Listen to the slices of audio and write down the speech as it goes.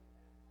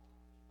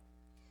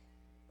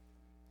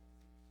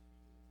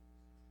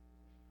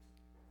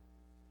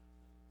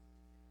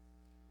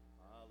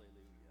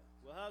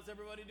How's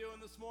everybody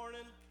doing this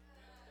morning?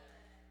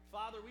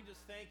 Father, we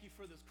just thank you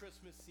for this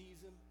Christmas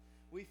season.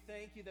 We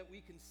thank you that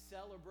we can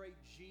celebrate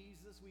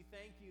Jesus. We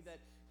thank you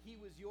that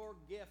he was your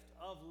gift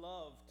of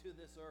love to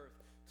this earth,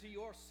 to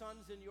your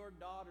sons and your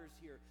daughters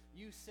here.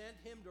 You sent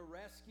him to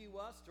rescue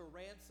us, to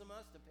ransom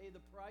us, to pay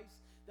the price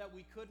that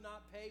we could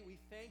not pay.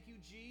 We thank you,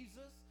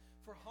 Jesus,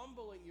 for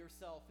humbling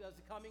yourself as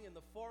coming in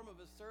the form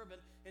of a servant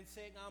and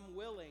saying, I'm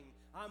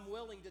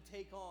willing to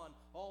take on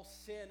all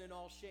sin and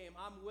all shame.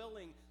 I'm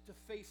willing to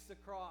face the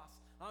cross.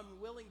 I'm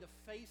willing to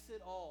face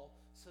it all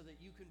so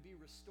that you can be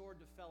restored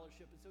to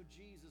fellowship. And so,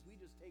 Jesus, we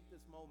just take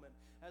this moment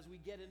as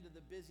we get into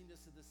the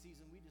busyness of the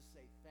season. We just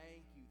say,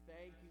 thank you,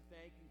 thank you,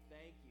 thank you,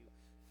 thank you.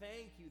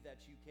 Thank you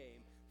that you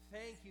came.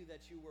 Thank you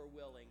that you were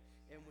willing.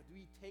 And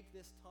we take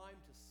this time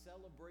to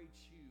celebrate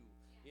you.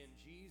 In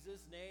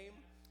Jesus' name,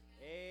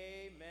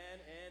 amen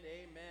and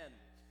amen.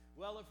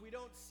 Well, if we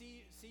don't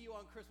see you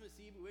on Christmas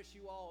Eve, we wish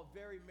you all a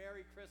very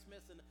Merry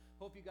Christmas and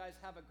hope you guys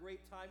have a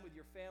great time with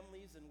your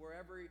families and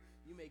wherever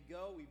you may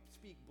go. We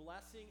speak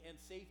blessing and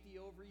safety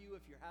over you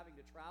if you're having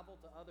to travel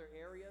to other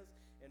areas.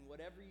 And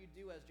whatever you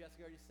do, as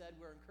Jessica already said,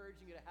 we're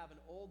encouraging you to have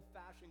an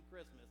old-fashioned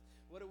Christmas.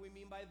 What do we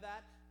mean by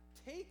that?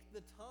 Take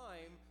the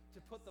time to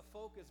put the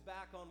focus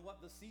back on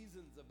what the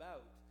season's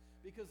about.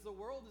 Because the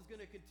world is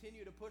going to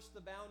continue to push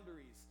the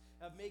boundaries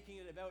of making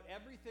it about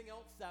everything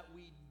else that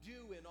we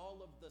do and all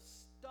of the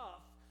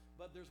stuff,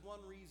 but there's one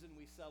reason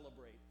we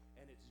celebrate,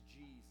 and it's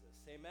Jesus.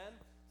 Amen?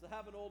 So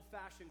have an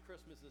old-fashioned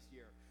Christmas this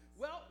year.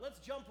 Well, let's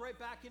jump right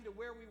back into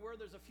where we were.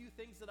 There's a few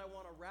things that I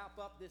want to wrap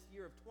up this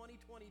year of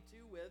 2022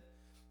 with,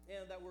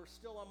 and that were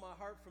still on my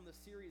heart from the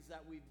series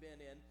that we've been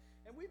in.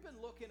 And we've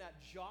been looking at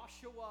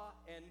Joshua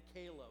and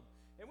Caleb.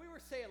 And we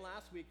were saying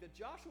last week that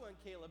Joshua and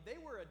Caleb, they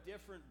were a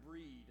different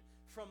breed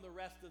from the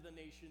rest of the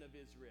nation of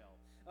Israel.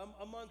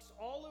 Amongst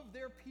all of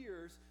their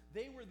peers,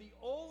 they were the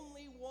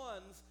only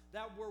ones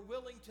that were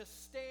willing to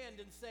stand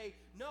and say,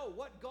 no,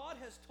 what God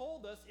has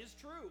told us is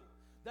true,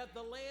 that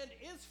the land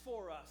is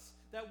for us,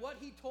 that what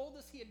he told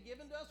us he had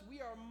given to us,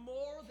 we are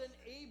more than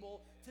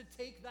able to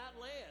take that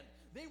land.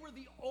 They were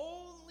the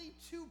only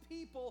two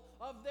people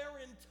of their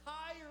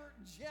entire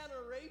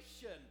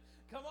generation.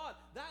 Come on,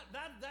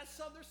 there's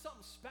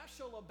something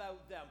special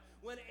about them.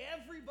 When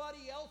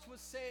everybody else was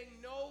saying,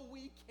 no,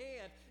 we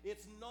can't,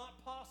 it's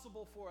not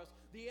possible for us.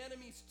 The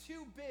enemy's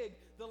too big,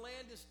 the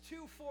land is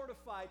too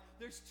fortified,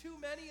 there's too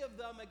many of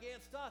them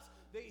against us.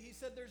 He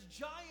said there's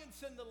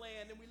giants in the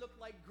land and we look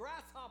like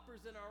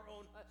grasshoppers in our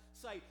own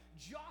sight.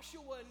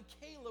 Joshua and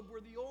Caleb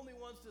were the only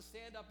ones to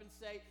stand up and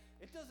say,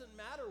 it doesn't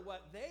matter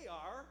what they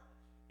are,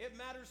 it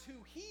matters who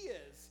he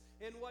is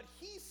and what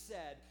he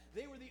said.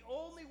 They were the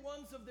only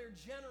ones of their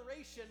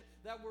generation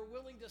that were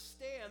willing to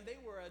stand. They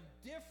were a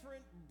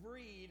different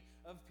breed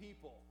of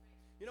people.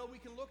 You know,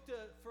 we can look to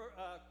 1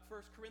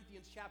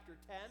 Corinthians chapter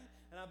 10,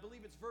 and I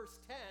believe it's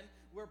verse 10,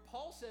 where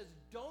Paul says,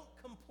 don't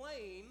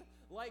complain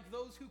like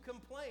those who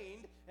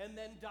complained and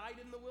then died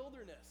in the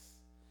wilderness.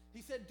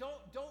 He said,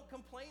 don't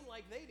complain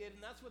like they did,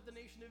 and that's what the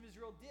nation of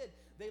Israel did.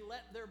 They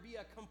let there be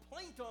a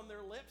complaint on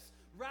their lips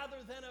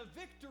rather than a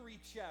victory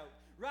shout.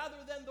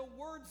 Rather than the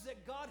words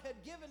that God had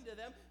given to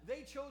them,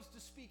 they chose to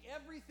speak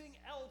everything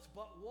else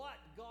but what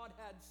God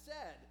had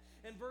said.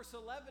 And verse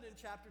 11 in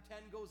chapter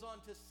 10 goes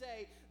on to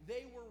say,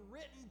 they were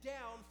written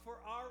down for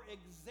our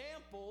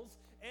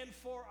examples and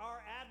for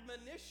our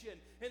admonition.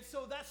 And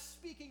so that's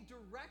speaking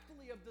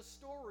directly of the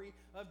story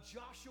of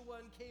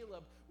Joshua and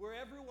Caleb, where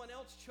everyone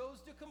else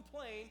chose to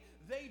complain,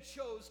 they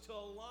chose to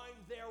align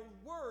their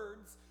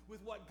words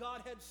with what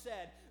God had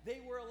said.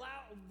 They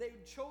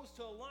chose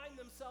to align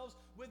themselves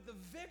with the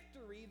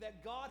victory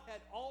that God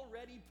had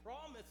already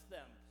promised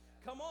them.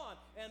 Come on.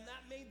 And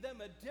that made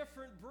them a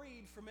different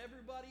breed from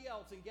everybody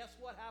else. And guess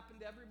what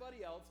happened to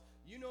everybody else?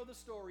 You know the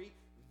story.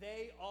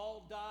 They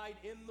all died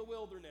in the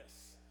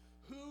wilderness.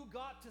 Who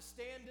got to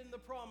stand in the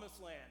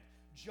promised land?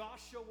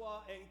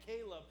 Joshua and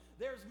Caleb.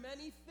 There's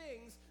many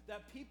things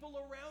that people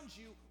around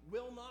you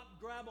will not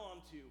grab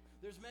onto.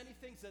 There's many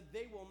things that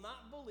they will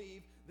not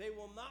believe, they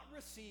will not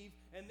receive,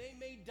 and they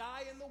may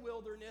die in the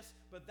wilderness,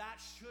 but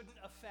that shouldn't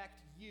affect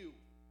you.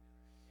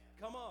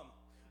 Come on.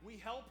 We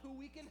help who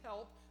we can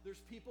help.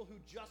 There's people who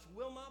just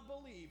will not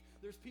believe.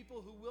 There's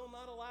people who will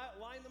not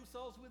align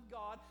themselves with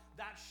God.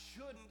 That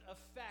shouldn't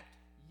affect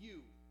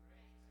you.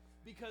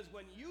 Because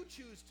when you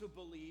choose to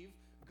believe,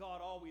 God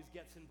always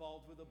gets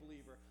involved with a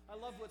believer. I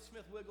love what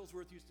Smith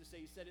Wigglesworth used to say.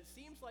 He said, it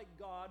seems like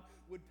God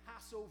would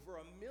pass over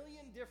 1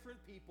 million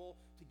different people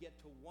to get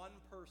to one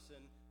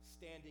person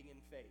standing in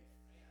faith.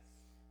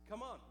 Yes.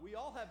 Come on, we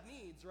all have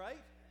needs,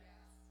 right?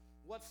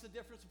 Yes. What's the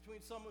difference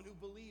between someone who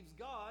believes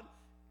God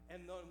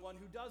and the one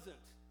who doesn't?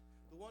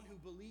 The one who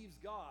believes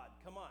God,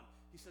 come on,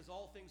 he says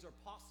all things are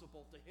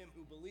possible to him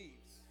who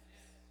believes.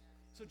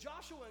 So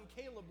Joshua and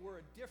Caleb were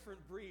a different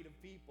breed of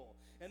people,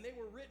 and they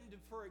were written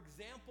for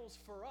examples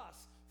for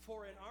us,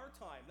 for in our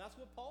time. That's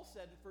what Paul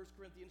said in 1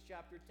 Corinthians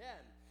chapter 10.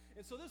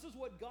 And so this is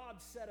what God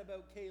said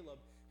about Caleb.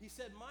 He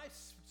said, my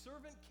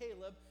servant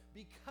Caleb,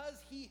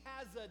 because he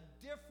has a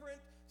different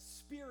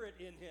spirit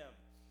in him.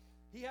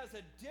 He has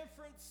a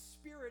different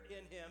spirit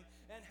in him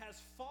and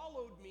has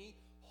followed me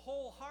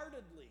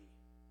wholeheartedly.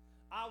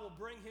 I will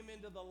bring him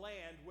into the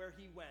land where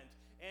he went,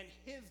 and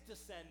his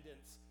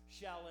descendants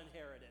shall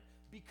inherit it.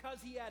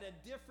 Because he had a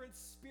different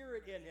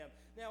spirit in him.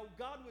 Now,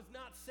 God was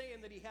not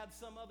saying that he had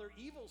some other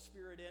evil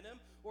spirit in him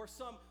or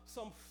some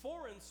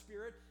foreign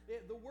spirit.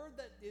 The word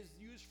that is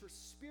used for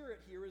spirit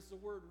here is the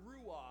word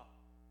ruah,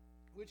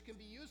 which can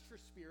be used for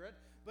spirit,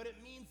 but it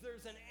means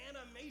there's an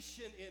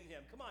animation in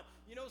him. Come on.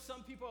 You know,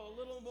 some people are a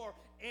little more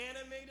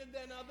animated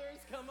than others.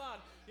 Come on.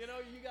 You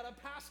know, you got a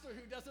pastor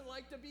who doesn't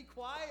like to be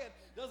quiet,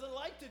 doesn't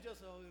like to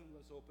just,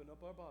 let's open up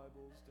our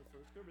Bibles to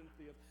 1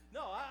 Corinthians.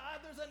 No,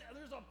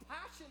 there's a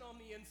passion on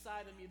the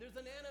inside of me. There's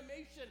an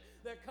animation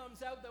that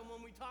comes out then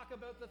when we talk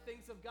about the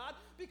things of God,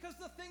 because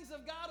the things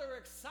of God are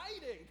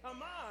exciting.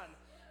 Come on.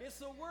 It's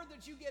the word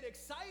that you get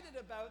excited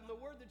about and the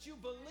word that you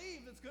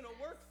believe that's going to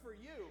work for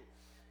you.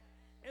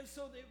 And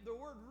so the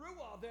word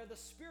ruah there, the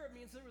spirit,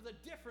 means there was a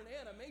different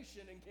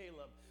animation in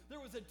Caleb.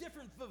 There was a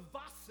different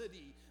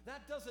vivacity.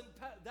 That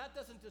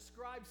doesn't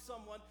describe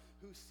someone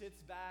who sits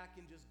back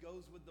and just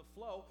goes with the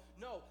flow.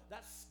 No,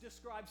 that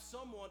describes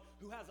someone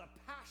who has a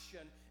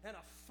passion and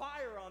a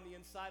fire on the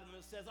inside of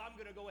them that says, I'm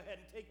going to go ahead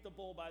and take the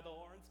bull by the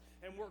horns,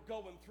 and we're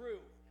going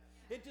through.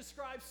 It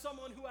describes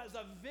someone who has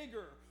a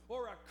vigor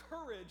or a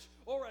courage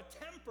or a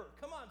temper.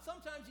 Come on,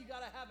 sometimes you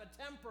got to have a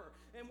temper.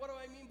 And what do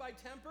I mean by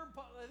temper?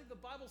 I think the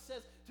Bible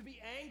says to be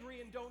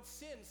angry and don't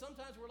sin.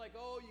 Sometimes we're like,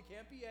 oh, you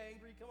can't be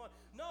angry. Come on.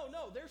 No,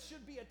 there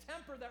should be a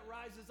temper that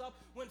rises up.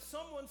 When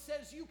someone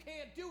says you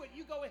can't do it,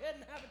 you go ahead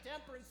and have a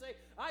temper and say,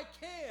 I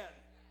can.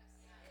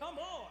 Come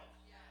on.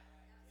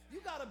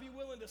 You got to be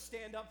willing to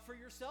stand up for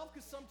yourself,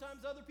 because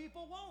sometimes other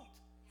people won't.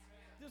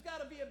 There's got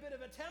to be a bit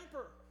of a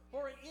temper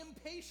or an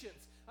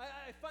impatience.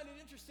 I find it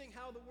interesting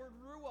how the word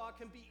ruah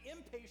can be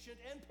impatient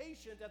and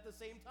patient at the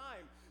same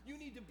time. You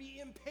need to be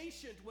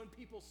impatient when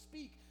people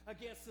speak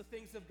against the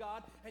things of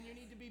God, and you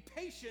need to be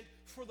patient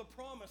for the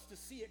promise to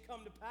see it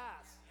come to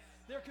pass.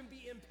 There can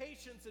be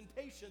impatience and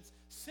patience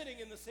sitting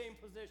in the same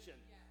position.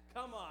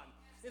 Come on.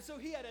 And so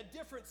he had a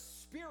different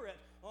spirit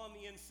on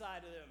the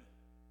inside of him.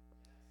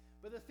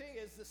 But the thing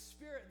is, the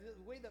spirit,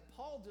 the way that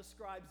Paul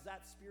describes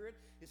that spirit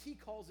is he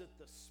calls it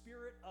the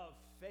spirit of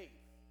faith.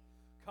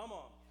 Come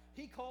on.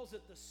 He calls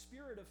it the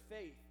spirit of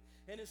faith.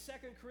 And in 2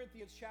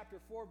 Corinthians chapter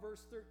 4,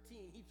 verse 13,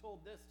 he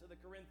told this to the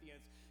Corinthians.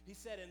 He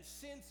said, and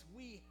since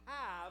we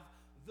have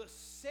the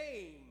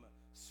same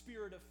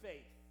spirit of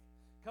faith,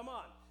 come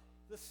on,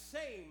 the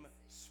same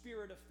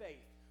spirit of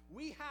faith.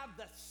 We have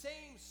the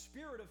same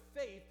spirit of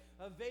faith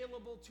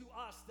available to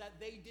us that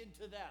they did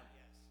to them.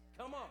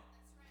 Come on.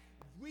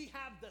 We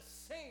have the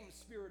same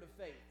spirit of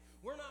faith.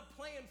 We're not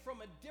playing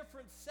from a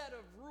different set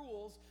of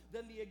rules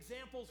than the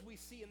examples we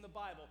see in the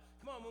Bible.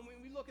 Come on, when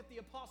we look at the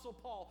Apostle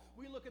Paul,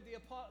 we look at the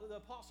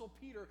Apostle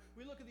Peter,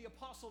 we look at the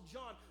Apostle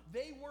John,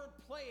 they weren't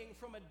playing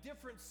from a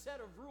different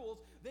set of rules.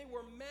 They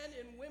were men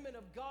and women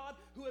of God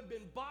who had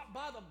been bought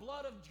by the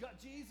blood of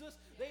Jesus.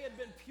 They had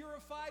been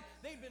purified.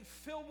 They'd been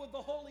filled with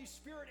the Holy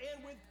Spirit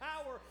and with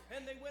power,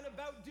 and they went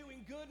about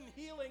doing good and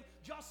healing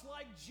just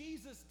like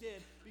Jesus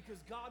did, because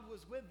God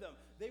was with them.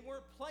 They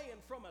weren't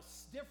playing from a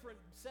different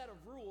set of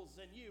rules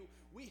than you.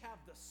 We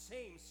have the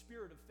same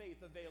spirit of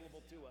faith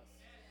available to us.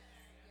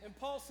 And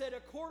Paul said,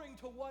 according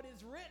to what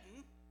is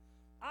written,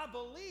 I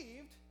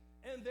believed,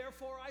 and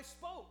therefore I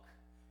spoke.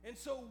 And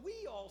so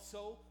we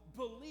also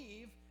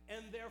believe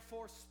and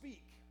therefore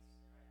speak.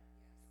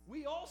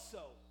 We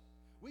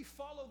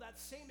follow that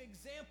same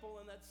example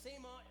and that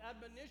same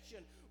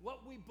admonition.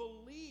 What we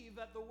believe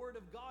that the Word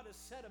of God has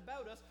said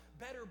about us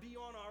better be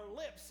on our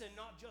lips and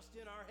not just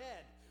in our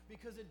head.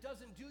 Because it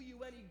doesn't do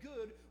you any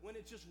good when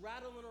it's just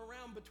rattling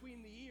around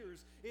between the ears.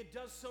 It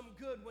does some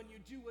good when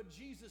you do what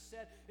Jesus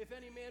said. If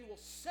any man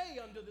will say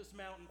unto this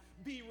mountain,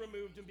 be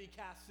removed and be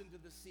cast into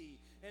the sea,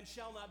 and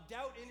shall not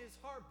doubt in his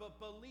heart,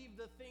 but believe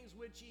the things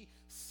which he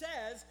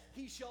says,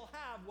 he shall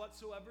have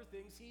whatsoever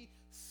things he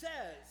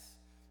says.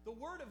 The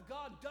Word of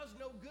God does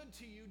no good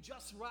to you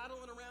just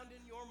rattling around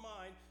in your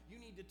mind. You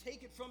need to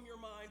take it from your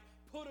mind,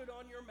 put it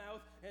on your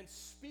mouth, and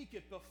speak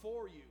it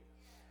before you.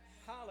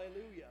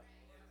 Hallelujah.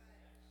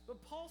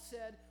 But Paul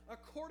said,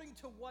 according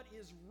to what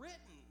is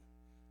written,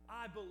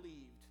 I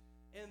believed,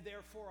 and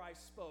therefore I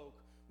spoke.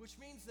 Which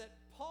means that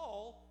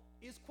Paul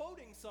is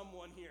quoting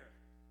someone here.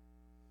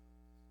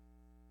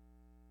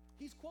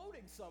 He's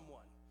quoting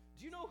someone.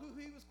 Do you know who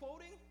he was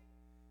quoting?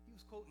 He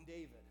was quoting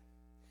David.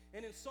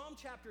 And in Psalm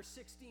chapter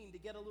 16, to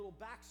get a little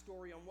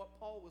backstory on what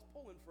Paul was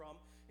pulling from,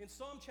 in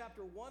Psalm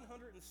chapter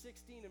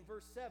 116 and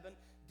verse 7,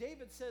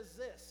 David says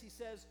this. He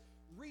says,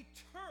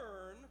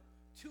 return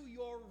to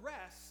your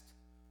rest,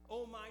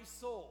 O my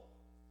soul.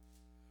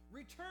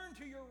 Return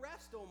to your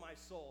rest, O my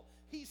soul.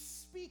 He's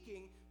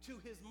speaking to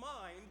his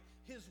mind,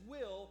 his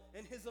will,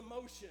 and his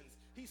emotions.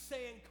 He's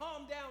saying,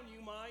 calm down,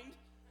 you mind.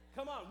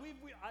 Come on,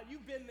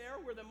 you've been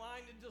there where the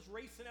mind is just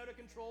racing out of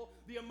control.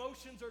 The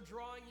emotions are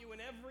drawing you in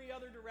every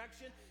other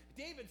direction.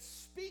 David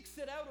speaks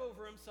it out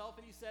over himself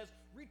and he says,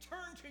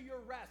 return to your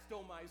rest,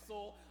 O my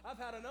soul. I've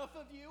had enough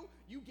of you.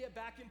 You get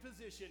back in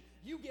position.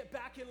 You get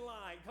back in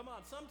line. Come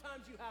on,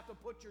 sometimes you have to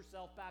put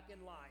yourself back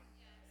in line.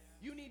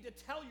 You need to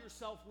tell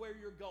yourself where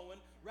you're going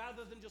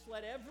rather than just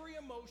let every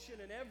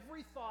emotion and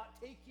every thought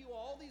take you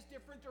all these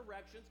different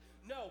directions.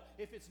 No,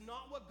 if it's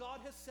not what God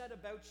has said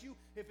about you,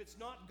 if it's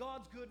not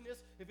God's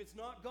goodness, if it's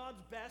not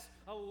God's best,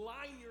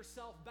 align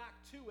yourself back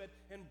to it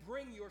and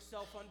bring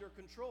yourself under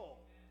control.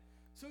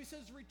 So he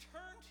says,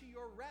 return to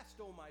your rest,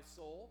 O my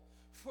soul,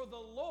 for the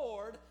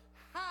Lord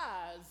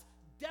has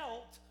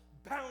dealt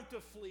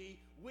bountifully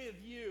with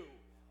you.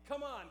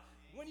 Come on,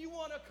 when you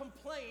want to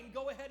complain,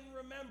 go ahead and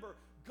remember,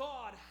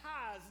 God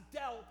has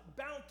dealt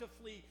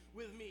bountifully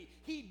with me.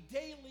 He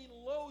daily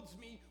loads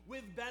me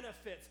with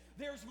benefits.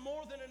 There's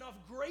more than enough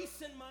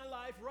grace in my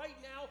life right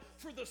now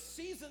for the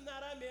season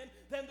that I'm in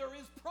than there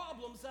is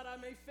problems that I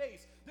may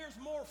face. There's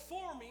more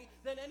for me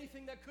than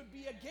anything that could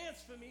be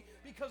against for me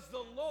because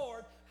the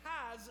Lord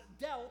has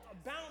dealt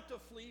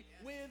bountifully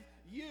with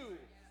you.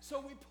 So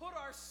we put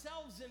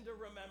ourselves into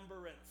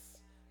remembrance.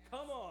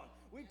 Come on.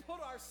 We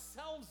put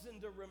ourselves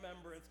into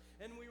remembrance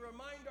and we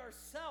remind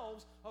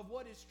ourselves of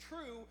what is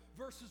true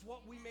versus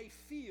what we may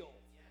feel.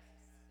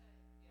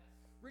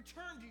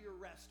 Return to your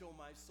rest, O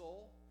my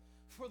soul,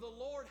 for the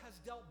Lord has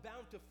dealt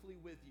bountifully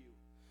with you.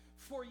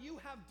 For you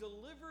have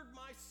delivered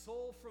my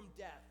soul from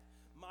death,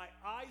 my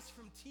eyes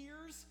from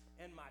tears,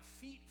 and my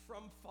feet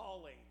from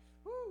falling.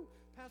 Woo!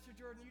 Pastor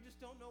Jordan, you just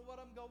don't know what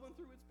I'm going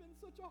through. It's been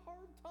such a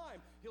hard time.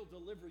 He'll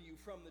deliver you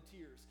from the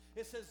tears.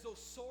 It says, though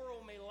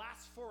sorrow may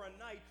last for a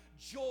night,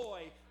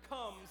 joy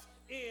comes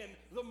in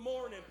the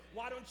morning.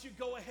 Why don't you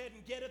go ahead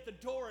and get at the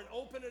door and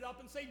open it up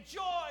and say,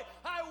 joy,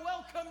 I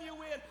welcome you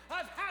in.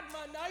 I've had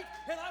my night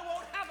and I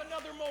won't have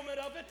another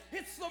moment of it.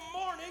 It's the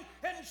morning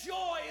and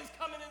joy is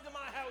coming into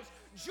my house.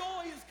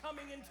 Joy is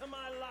coming into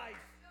my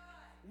life.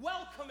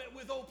 Welcome it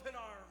with open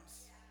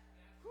arms.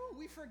 Whew,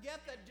 we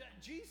forget that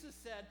Jesus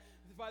said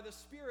by the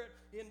Spirit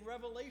in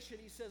Revelation,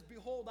 he says,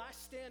 behold, I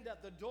stand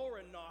at the door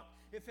and knock.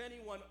 If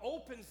anyone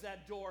opens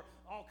that door,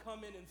 I'll come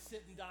in and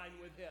sit and dine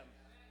with him.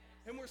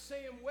 And we're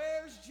saying,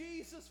 where's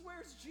Jesus?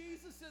 Where's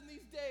Jesus in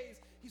these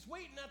days? He's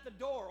waiting at the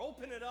door.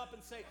 Open it up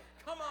and say,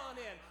 come on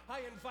in.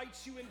 I invite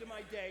you into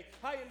my day.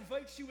 I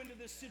invite you into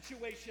this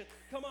situation.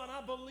 Come on,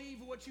 I believe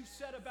what you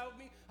said about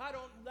me. I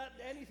don't let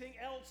anything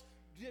else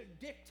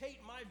dictate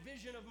my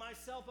vision of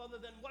myself other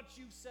than what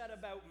you said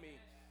about me.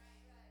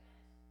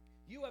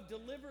 You have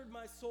delivered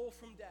my soul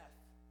from death,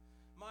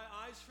 my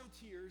eyes from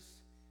tears,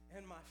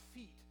 and my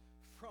feet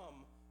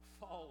from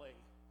falling.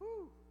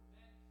 Whew.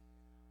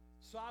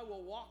 So I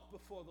will walk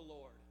before the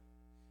Lord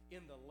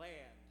in the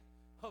land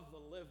of the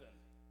living.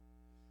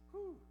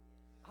 Whew.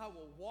 I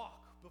will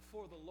walk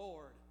before the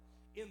Lord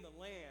in the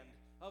land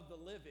of the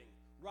living.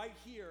 Right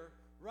here,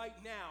 right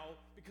now,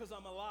 because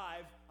I'm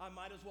alive, I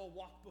might as well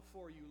walk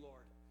before you,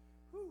 Lord.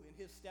 Whew. And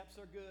his steps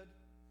are good.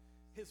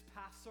 His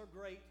paths are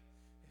great.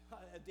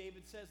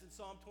 David says in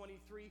Psalm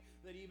 23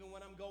 that even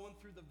when I'm going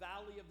through the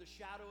valley of the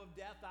shadow of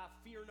death, I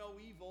fear no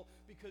evil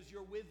because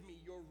you're with me.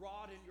 Your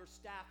rod and your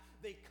staff,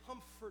 they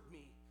comfort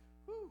me.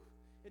 Whew.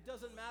 It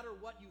doesn't matter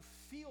what you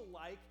feel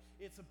like.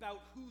 It's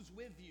about who's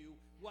with you,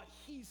 what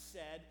he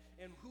said,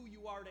 and who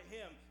you are to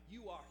him.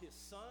 You are his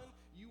son.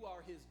 You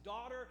are his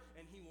daughter,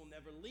 and he will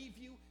never leave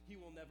you. He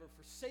will never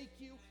forsake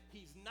you.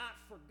 He's not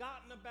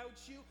forgotten about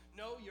you.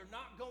 No, you're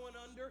not going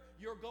under.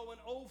 You're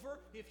going over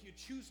if you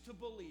choose to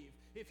believe,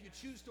 if you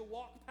choose to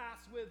walk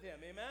past with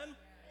him. Amen?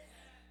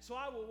 So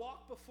I will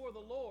walk before the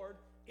Lord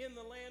in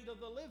the land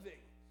of the living.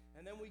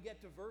 And then we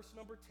get to verse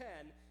number 10,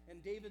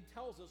 and David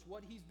tells us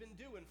what he's been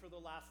doing for the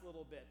last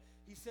little bit.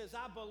 He says,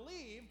 I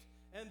believed,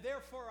 and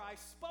therefore I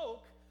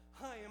spoke.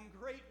 I am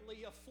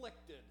greatly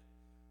afflicted.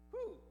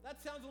 Whew,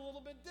 that sounds a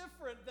little bit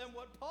different than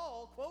what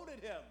Paul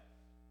quoted him.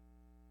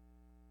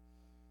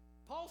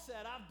 Paul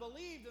said, I've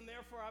believed and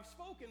therefore I've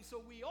spoken, so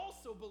we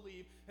also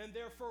believe and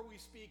therefore we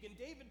speak. And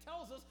David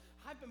tells us,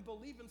 I've been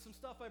believing some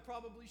stuff I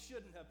probably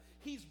shouldn't have.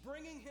 He's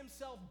bringing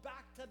himself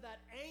back to that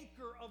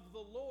anchor of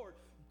the Lord.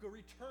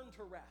 Return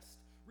to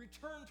rest.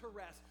 Return to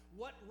rest.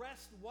 What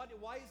rest?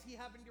 Why is he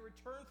having to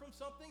return from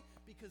something?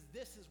 Because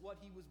this is what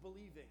he was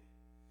believing.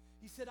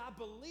 He said, I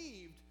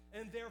believed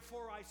and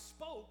therefore I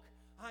spoke.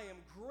 I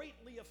am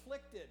greatly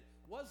afflicted.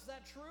 Was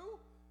that true?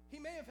 He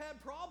may have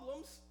had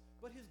problems,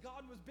 but his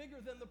God was bigger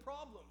than the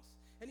problems.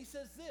 And he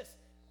says this,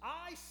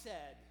 I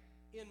said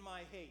in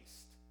my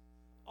haste,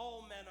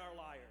 all men are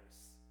liars.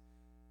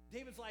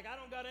 David's like, I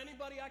don't got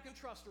anybody I can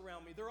trust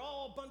around me. They're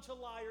all a bunch of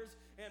liars.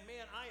 And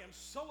man, I am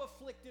so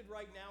afflicted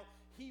right now.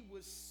 He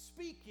was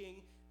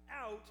speaking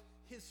out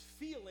his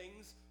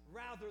feelings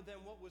rather than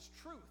what was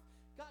truth.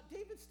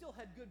 David still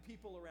had good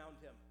people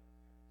around him.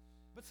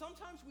 But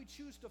sometimes we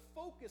choose to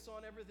focus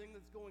on everything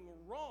that's going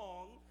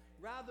wrong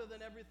rather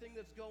than everything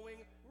that's going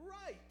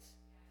right.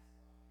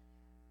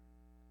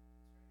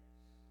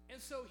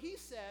 And so he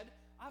said,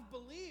 I've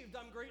believed,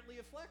 I'm greatly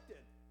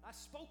afflicted. I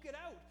spoke it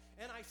out.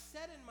 And I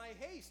said in my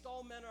haste,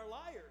 all men are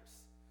liars.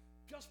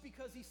 Just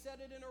because he said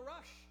it in a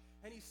rush,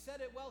 and he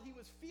said it while he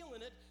was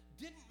feeling it,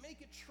 didn't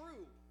make it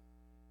true.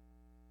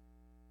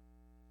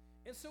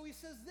 And so he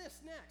says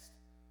this next: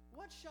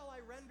 what shall I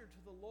render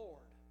to the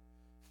Lord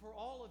for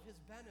all of his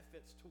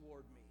benefits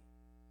toward me?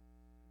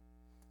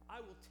 I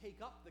will take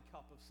up the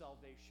cup of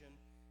salvation,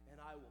 and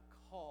I will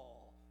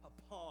call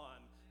upon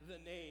the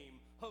name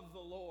of the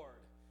Lord.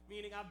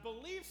 Meaning, I've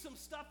believed some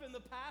stuff in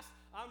the past,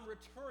 I'm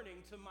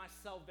returning to my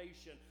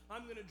salvation.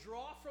 I'm going to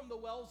draw from the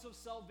wells of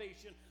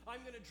salvation.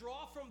 I'm going to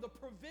draw from the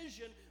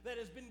provision that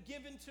has been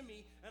given to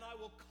me, and I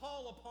will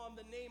call upon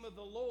the name of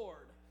the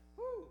Lord.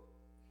 Whew.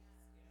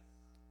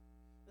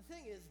 The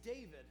thing is,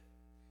 David,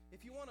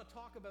 if you want to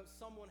talk about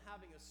someone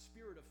having a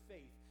spirit of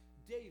faith,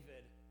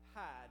 David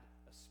had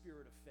a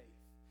spirit of faith.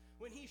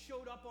 When he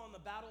showed up on the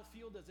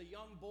battlefield as a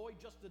young boy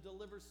just to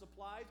deliver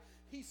supplies,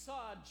 he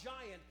saw a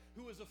giant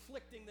who was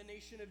afflicting the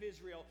nation of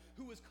Israel,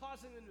 who was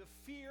causing them to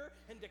fear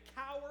and to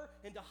cower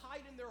and to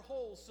hide in their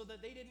holes so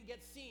that they didn't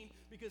get seen,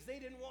 because they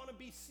didn't want to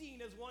be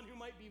seen as one who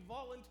might be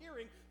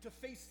volunteering to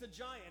face the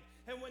giant.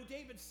 And when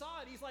David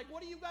saw it, he's like,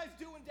 what are you guys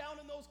doing down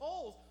in those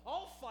holes?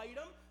 I'll fight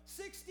him.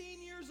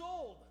 16 years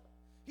old.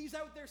 He's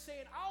out there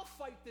saying, I'll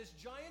fight this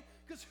giant,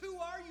 because who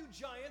are you,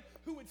 giant,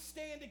 who would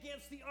stand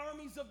against the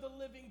armies of the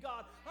living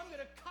God? I'm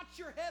going to cut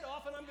your head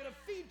off, and I'm going to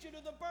feed you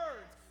to the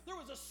birds. There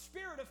was a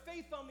spirit of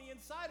faith on the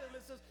inside of him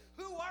that says,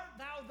 who art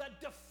thou that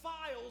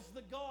defiles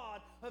the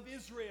God of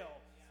Israel?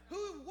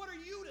 What are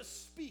you to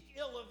speak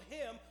ill of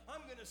him?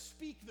 I'm going to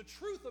speak the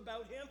truth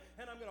about him,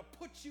 and I'm going to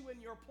put you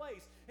in your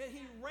place. And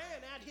he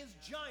ran at his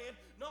giant,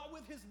 not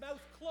with his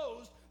mouth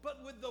closed, but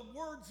with the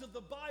words of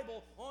the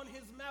Bible on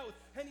his mouth.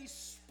 And he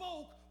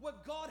spoke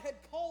what God had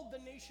called the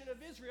nation of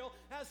Israel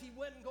as he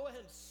went and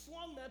and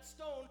slung that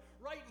stone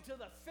right into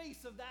the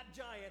face of that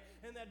giant.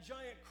 And that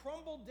giant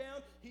crumbled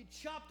down. He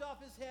chopped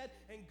off his head,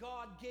 and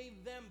God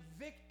gave them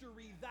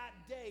victory that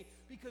day,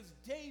 because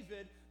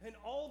David and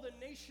all the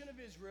nation of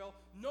Israel,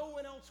 no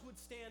one else would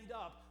stand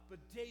up, but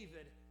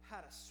David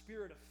had a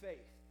spirit of faith.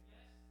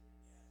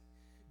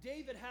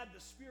 David had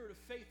the spirit of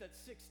faith at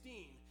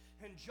 16,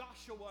 and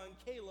Joshua and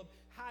Caleb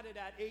had it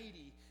at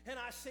 80. And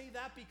I say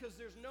that because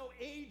there's no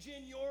age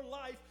in your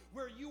life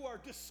where you are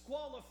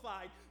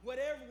disqualified.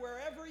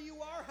 Wherever you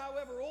are,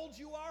 however old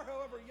you are,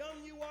 however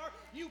young you are,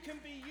 you can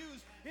be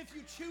used. If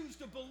you choose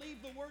to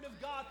believe the word of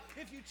God,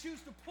 if you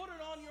choose to put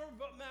it on your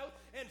mouth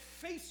and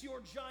face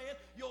your giant,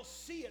 you'll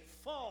see it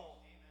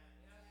fall.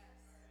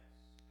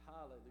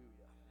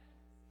 Hallelujah.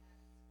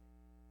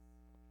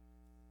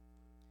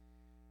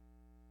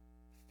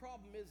 The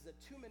problem is that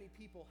too many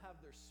people have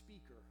their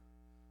speaker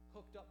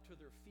hooked up to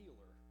their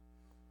feeler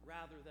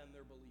rather than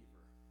their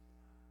believer.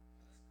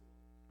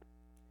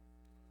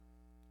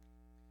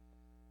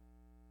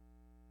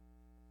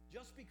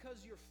 Just because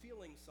you're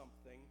feeling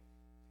something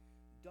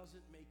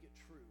doesn't make it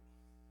true.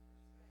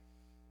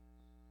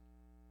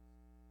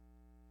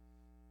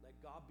 Let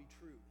God be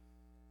true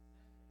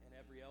and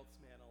every else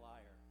man a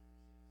liar.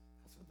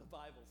 That's what the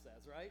Bible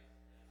says, right?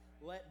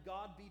 Let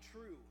God be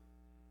true.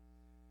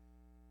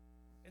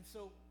 And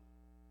so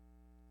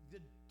the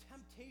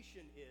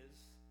temptation is,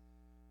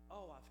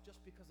 just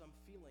because I'm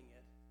feeling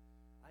it,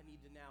 I need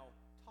to now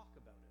talk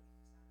about it.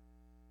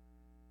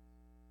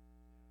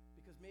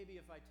 Because maybe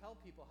if I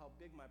tell people how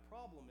big my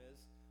problem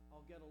is,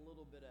 I'll get a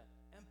little bit of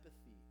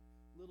empathy,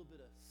 a little bit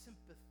of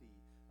sympathy,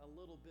 a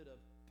little bit of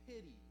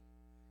pity.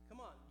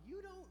 Come on, you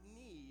don't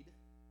need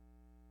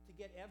to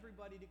get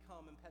everybody to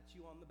come and pat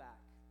you on the back.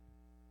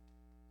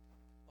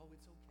 Oh,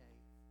 it's okay.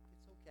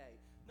 It's okay.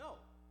 No,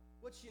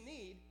 what you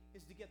need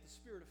is to get the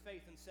spirit of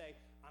faith and say,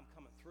 I'm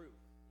coming through.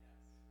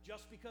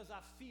 Just because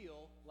I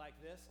feel like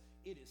this,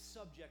 it is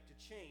subject to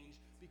change,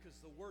 because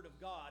the Word of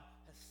God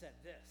has said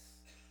this.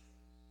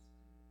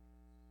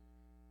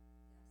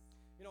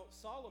 You know,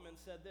 Solomon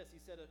said this.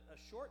 He said, a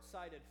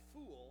short-sighted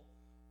fool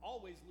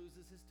always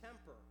loses his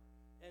temper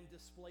and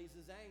displays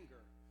his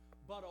anger,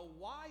 but a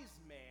wise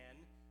man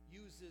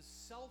uses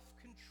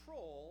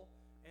self-control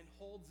and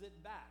holds it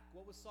back.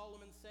 What was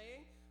Solomon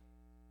saying?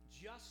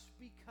 Just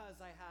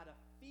because I had a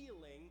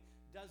feeling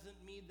doesn't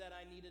mean that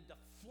I needed to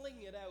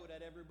fling it out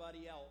at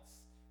everybody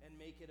else and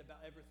make it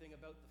about everything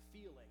about the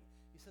feeling.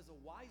 He says a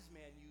wise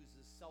man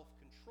uses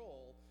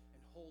self-control and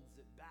holds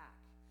it back,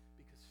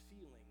 because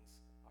feelings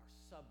are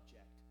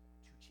subject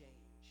to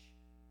change.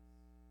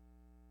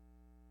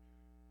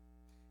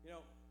 You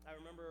know, I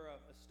remember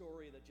a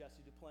story that Jesse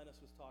Duplantis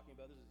was talking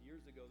about. This is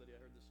years ago that I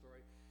heard this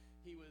story.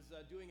 He was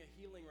doing a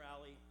healing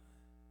rally,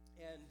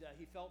 and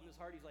he felt in his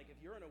heart, he's like,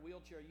 if you're in a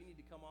wheelchair, you need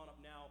to come on up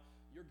now.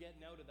 You're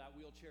getting out of that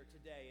wheelchair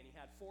today. And he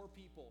had 4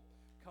 people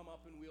come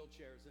up in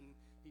wheelchairs, and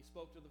he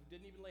spoke to them,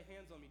 didn't even lay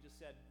hands on them. He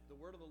just said, the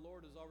word of the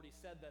Lord has already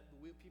said that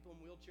the people in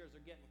wheelchairs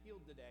are getting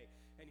healed today.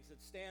 And he said,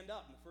 stand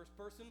up. And the first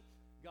person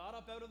got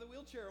up out of the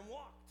wheelchair and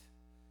walked.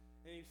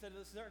 And he said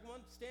to the second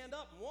one, stand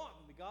up and walk.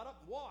 And they got up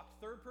and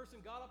walked. Third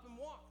person got up and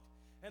walked.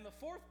 And the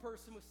fourth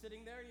person was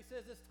sitting there, and he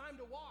says, it's time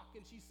to walk.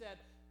 And she said,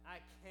 I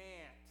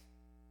can't.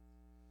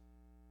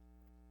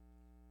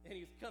 And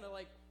he's kind of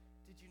like,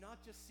 did you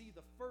not just see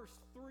the first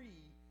 3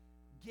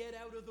 get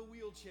out of the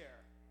wheelchair?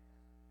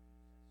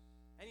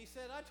 And he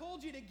said, I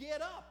told you to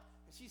get up.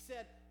 And she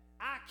said,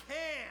 I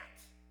can't.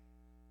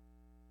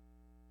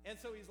 And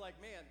so he's like,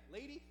 man,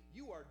 lady,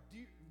 you are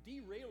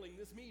derailing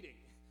this meeting.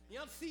 You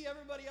don't see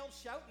everybody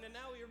else shouting, and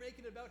now you're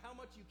making it about how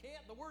much you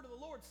can't. The word of the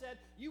Lord said,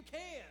 you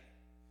can.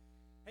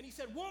 And he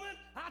said, woman,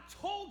 I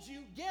told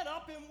you, get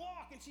up and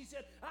walk. And she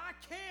said, I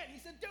can't. And he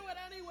said, do it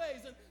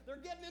anyways. And they're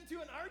getting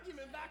into an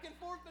argument back and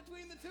forth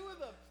between the two of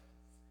them.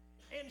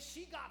 And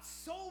she got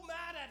so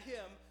mad at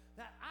him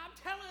that, I'm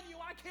telling you,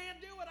 I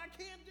can't do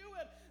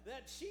it,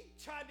 that she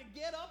tried to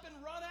get up and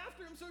run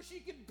after him so she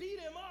could beat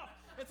him up.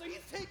 And so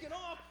he's taking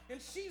off, and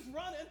she's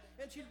running,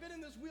 and she'd been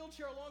in this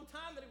wheelchair a long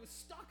time that it was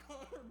stuck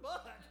on her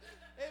butt.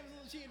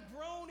 She had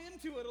grown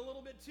into it a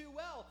little bit too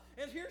well.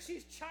 And here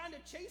she's trying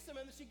to chase him,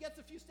 and she gets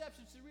a few steps,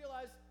 and she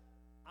realized,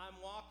 I'm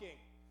walking.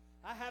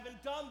 I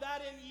haven't done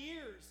that in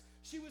years.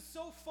 She was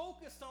so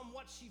focused on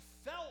what she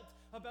felt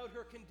about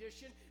her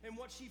condition and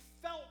what she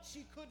felt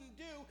she couldn't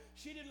do,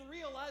 she didn't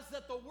realize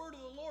that the word of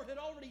the Lord had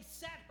already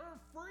set her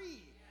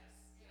free.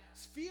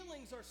 Yes.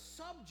 Feelings are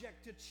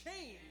subject to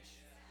change.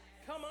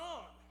 Come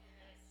on.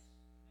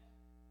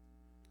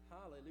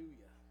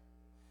 Hallelujah.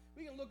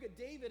 We can look at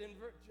David in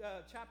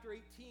chapter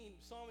 18,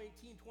 Psalm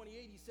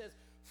 18:28. He says,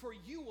 for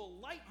you will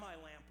light my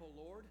lamp, O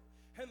Lord,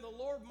 and the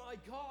Lord my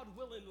God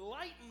will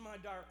enlighten my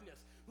darkness.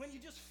 When you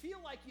just feel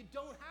like you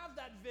don't have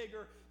that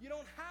vigor, you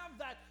don't have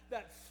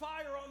that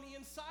fire on the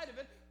inside of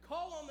it,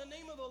 call on the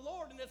name of the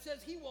Lord, and it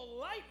says he will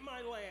light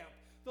my lamp.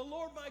 The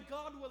Lord my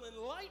God will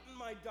enlighten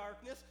my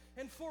darkness,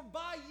 and for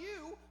by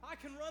you I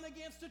can run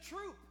against a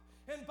troop,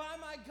 and by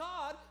my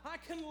God I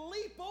can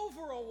leap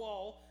over a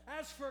wall.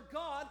 As for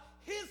God,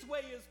 his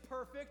way is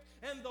perfect,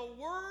 and the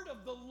word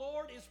of the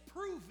Lord is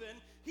proven.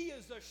 He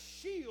is a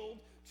shield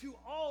to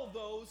all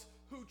those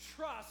who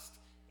trust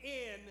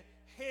in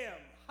him.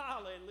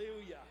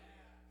 Hallelujah.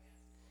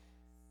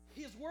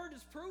 His word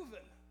is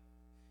proven.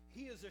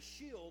 He is a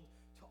shield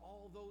to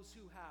all those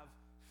who have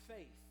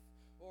faith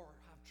or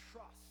have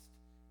trust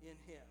in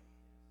him.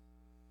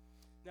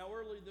 Now,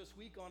 earlier this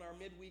week on our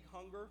midweek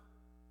hunger,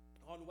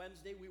 on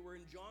Wednesday, we were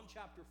in John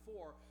chapter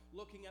 4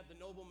 looking at the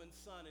nobleman's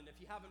son. And if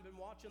you haven't been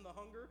watching the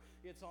hunger,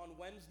 it's on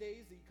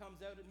Wednesdays. It comes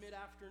out at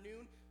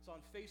mid-afternoon. It's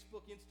on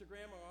Facebook,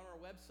 Instagram, or on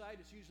our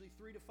website. It's usually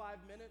 3 to 5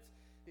 minutes.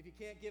 If you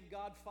can't give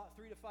God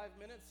 3 to 5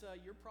 minutes,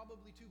 you're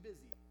probably too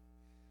busy.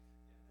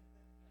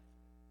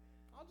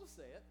 I'll just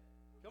say it.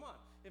 Come on.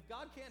 If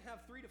God can't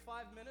have 3 to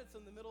 5 minutes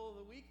in the middle of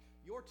the week,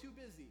 you're too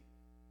busy.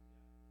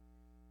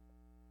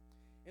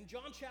 In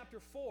John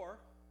chapter 4,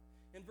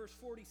 in verse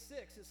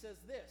 46, it says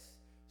this.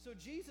 So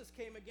Jesus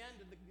came again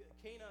to the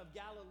Cana of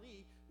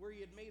Galilee, where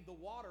he had made the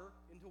water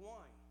into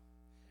wine.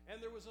 And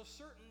there was a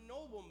certain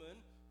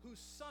nobleman whose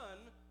son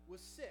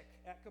was sick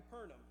at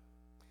Capernaum.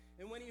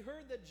 And when he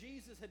heard that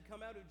Jesus had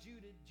come out of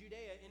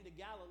Judea into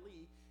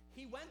Galilee,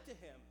 he went to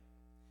him,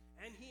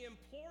 and he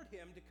implored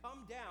him to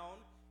come down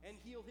and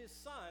heal his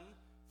son,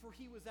 for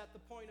he was at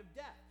the point of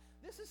death.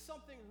 This is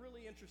something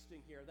really interesting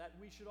here that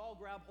we should all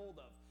grab hold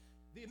of.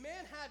 The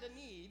man had a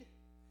need,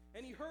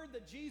 and he heard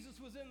that Jesus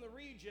was in the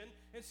region,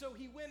 and so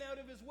he went out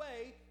of his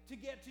way to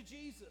get to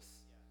Jesus.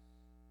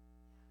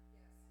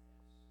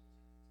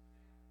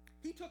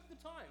 He took the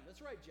time.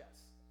 That's right,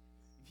 Jess.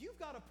 If you've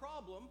got a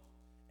problem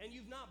and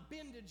you've not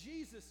been to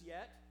Jesus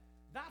yet,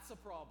 that's a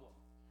problem.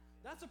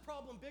 That's a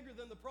problem bigger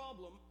than the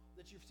problem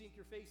that you think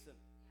you're facing.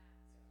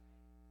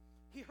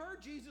 He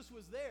heard Jesus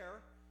was there,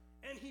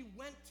 and he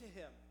went to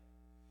him.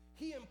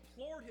 He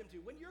implored him to.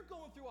 When you're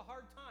going through a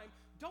hard time,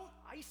 don't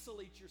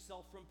isolate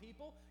yourself from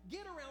people.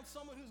 Get around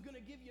someone who's going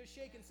to give you a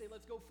shake and say,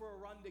 let's go for a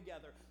run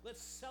together.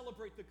 Let's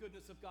celebrate the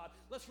goodness of God.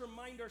 Let's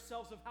remind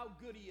ourselves of how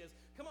good he is.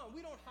 Come on,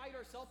 we don't hide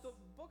ourselves. The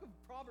book of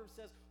Proverbs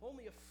says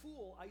only a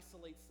fool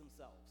isolates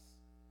themselves.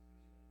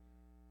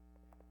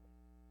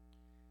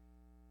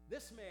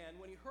 This man,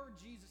 when he heard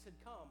Jesus had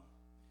come,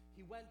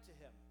 he went to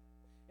him,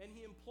 and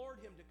he implored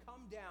him to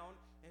come down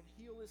and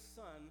heal his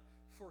son,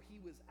 for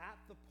he was at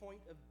the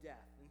point of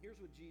death. And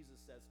here's what Jesus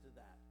says to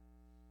that.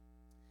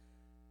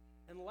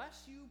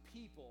 Unless you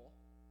people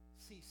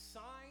see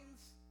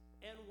signs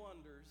and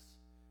wonders,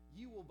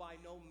 you will by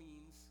no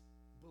means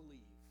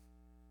believe.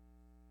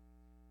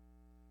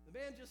 The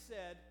man just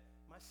said,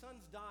 my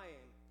son's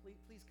dying.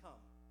 Please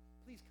come.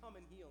 Please come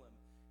and heal him.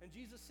 And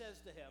Jesus says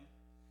to him,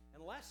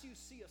 unless you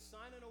see a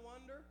sign and a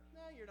wonder,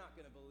 you're not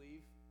going to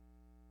believe.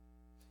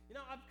 You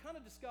know, I've kind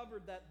of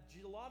discovered that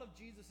a lot of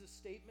Jesus'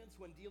 statements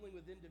when dealing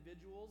with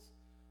individuals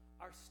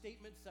are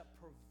statements that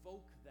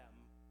provoke them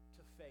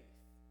to faith.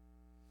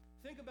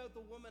 Think about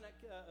the woman,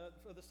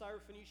 the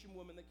Syrophoenician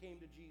woman that came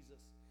to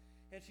Jesus.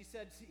 And she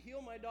said, heal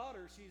my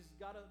daughter. She's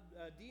got a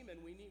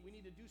demon. We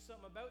need to do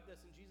something about this.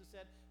 And Jesus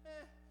said,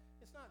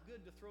 it's not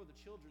good to throw the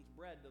children's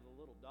bread to the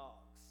little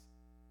dogs.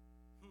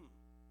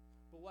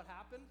 But what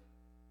happened?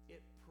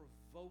 It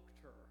provoked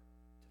her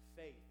to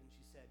faith. And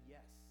she said,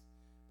 yes,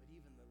 but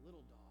even the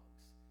little dogs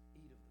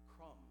eat of the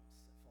crumbs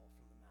that fall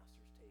from the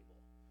master's table.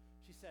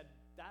 She said,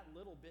 that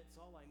little bit's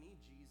all I need,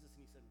 Jesus.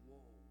 And he said,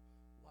 whoa,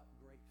 What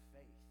great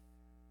faith.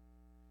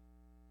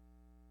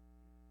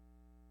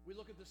 We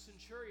look at the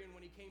centurion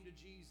when he came to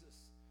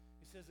Jesus.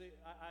 He says,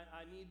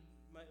 I need,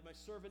 my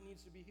servant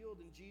needs to be healed.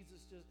 And Jesus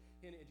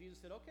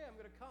said, okay, I'm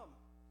going to come.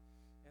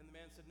 And the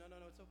man said, no,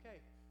 it's okay.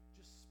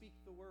 Just speak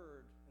the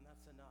word, and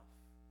that's enough.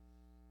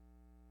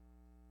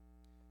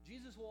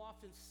 Jesus will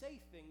often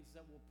say things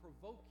that will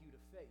provoke you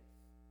to faith.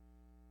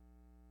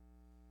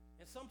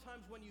 And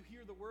sometimes when you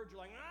hear the word, you're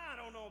like, I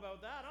don't know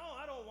about that. Oh,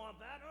 I don't want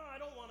that. Oh,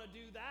 I don't want to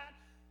do that.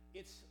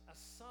 It's a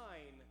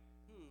sign,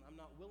 I'm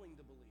not willing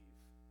to believe.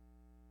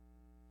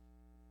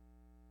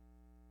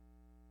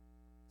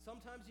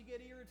 Sometimes you get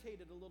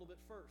irritated a little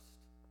bit first.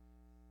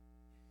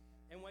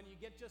 And when you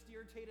get just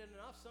irritated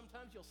enough,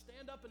 sometimes you'll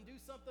stand up and do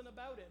something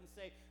about it and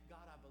say,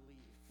 God, I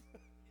believe.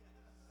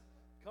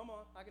 Come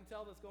on, I can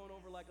tell that's going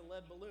over like a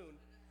lead balloon.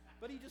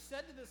 But he just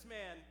said to this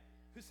man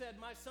who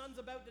said, my son's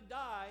about to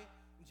die,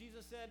 and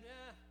Jesus said,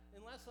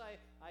 unless I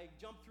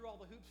jump through all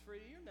the hoops for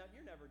you,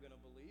 you're never going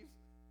to believe.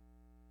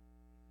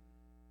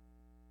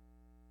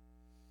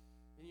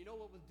 And you know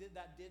what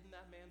that did in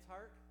that man's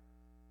heart?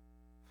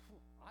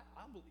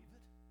 I'll believe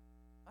it.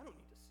 I don't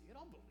need to see it.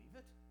 I'll believe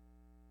it.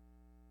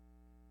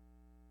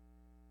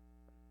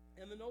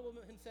 And the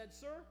nobleman said,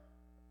 sir,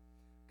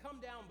 come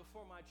down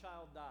before my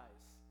child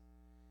dies.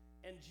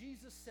 And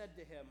Jesus said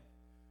to him,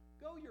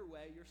 go your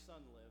way, your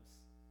son lives.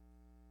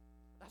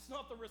 That's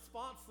not the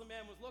response the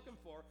man was looking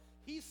for.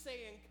 He's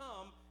saying,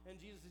 come, and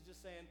Jesus is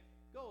just saying,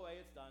 go away,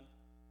 it's done.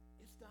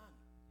 It's done.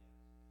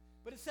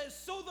 But it says,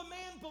 so the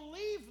man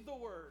believed the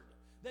word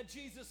that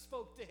Jesus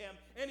spoke to him,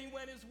 and he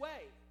went his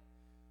way.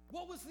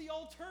 What was the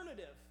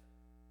alternative?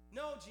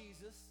 No,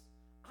 Jesus,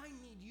 I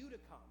need you to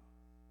come.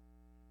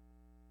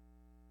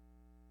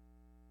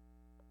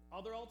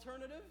 Other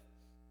alternative?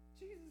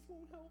 Jesus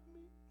won't help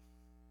me.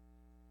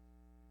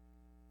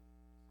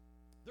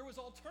 There was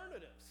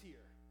alternatives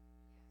here.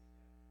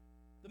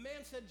 The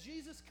man said,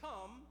 Jesus,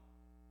 come.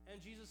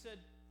 And Jesus said,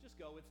 just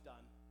go, it's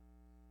done.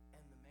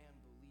 And the man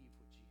believed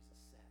what Jesus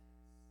said.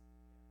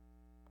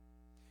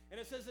 And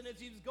it says, and as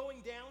he was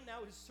going down,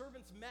 now his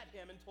servants met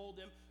him and told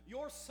him,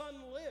 your son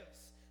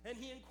lives. And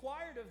he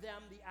inquired of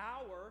them the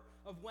hour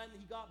of when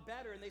he got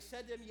better. And they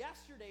said to him,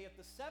 yesterday at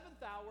the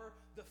 7th hour,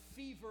 the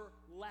fever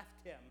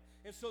left him.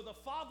 And so the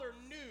father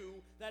knew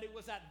that it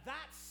was at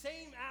that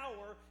same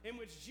hour in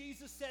which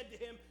Jesus said to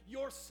him,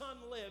 your son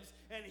lives.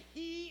 And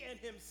he and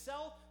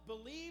himself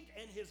believed,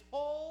 and his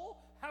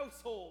whole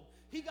household.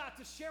 He got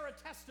to share a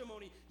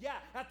testimony. Yeah,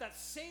 at that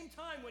same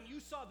time when you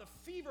saw the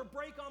fever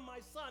break on my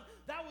son,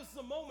 that was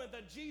the moment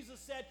that Jesus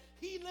said,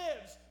 he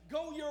lives,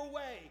 go your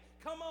way.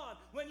 Come on,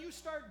 when you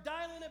start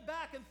dialing it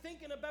back and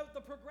thinking about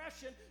the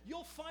progression,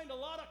 you'll find a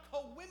lot of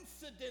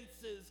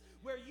coincidences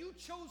where you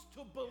chose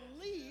to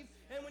believe,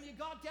 and when you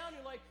got down,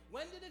 you're like,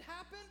 when did it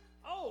happen?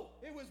 Oh,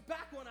 it was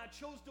back when I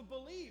chose to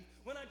believe,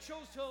 when I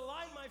chose to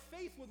align my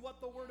faith with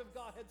what the Word of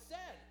God had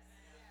said.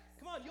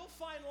 Come on, you'll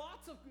find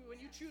lots of, when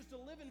you choose to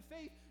live in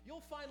faith,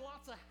 you'll find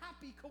lots of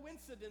happy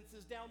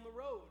coincidences down the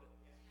road.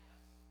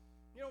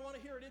 You know, I want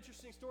to hear an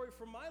interesting story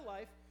from my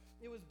life.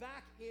 It was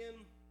back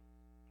in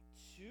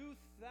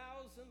 2007,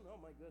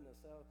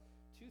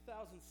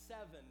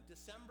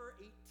 December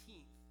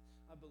 18th,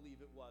 I believe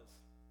it was.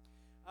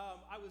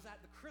 I was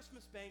at the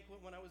Christmas banquet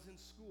when I was in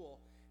school,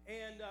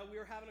 and we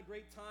were having a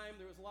great time.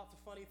 There was lots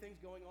of funny things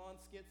going on,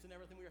 skits and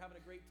everything. We were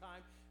having a great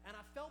time, and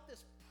I felt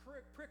this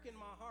prick in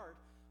my heart.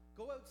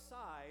 Go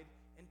outside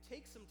and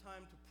take some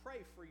time to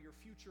pray for your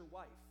future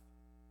wife.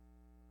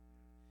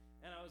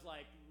 And I was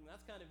like,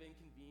 that's kind of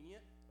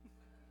inconvenient.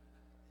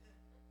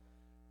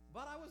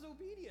 But I was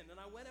obedient, and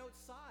I went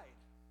outside.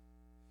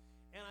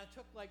 And I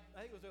took I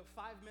think it was about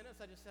 5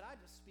 minutes. I just said, I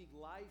just speak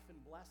life and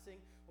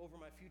blessing over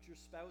my future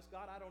spouse.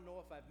 God, I don't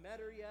know if I've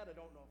met her yet. I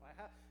don't know if I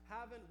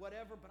haven't,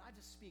 whatever. But I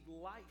just speak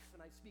life,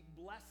 and I speak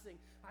blessing.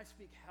 I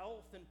speak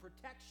health and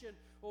protection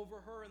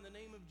over her in the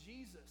name of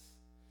Jesus.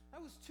 That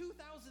was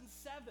 2007.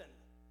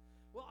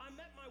 Well, I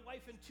met my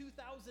wife in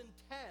 2010.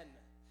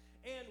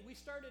 And we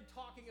started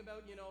talking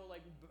about,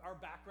 our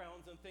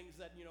backgrounds and things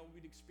that,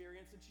 we'd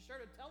experienced. And she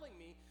started telling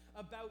me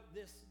about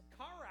this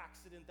car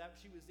accident that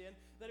she was in,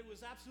 that it was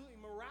absolutely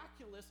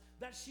miraculous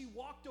that she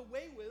walked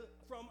away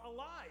from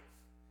alive.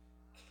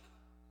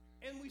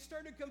 And we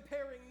started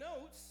comparing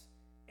notes,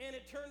 and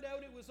it turned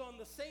out it was on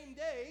the same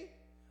day,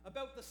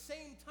 about the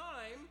same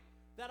time,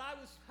 that I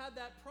had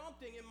that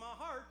prompting in my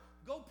heart,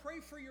 go pray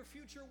for your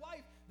future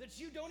wife that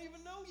you don't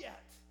even know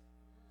yet.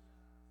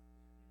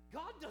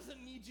 God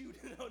doesn't need you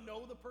to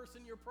know the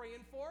person you're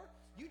praying for.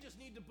 You just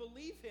need to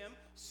believe him,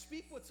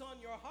 speak what's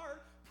on your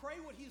heart, pray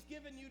what he's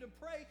given you to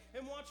pray,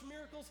 and watch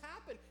miracles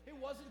happen. It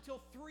wasn't until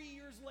 3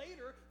 years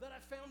later that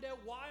I found out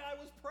why I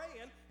was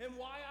praying and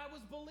why I was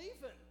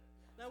believing.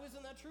 Now,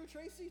 isn't that true,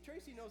 Tracy?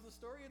 Tracy knows the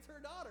story. It's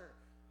her daughter.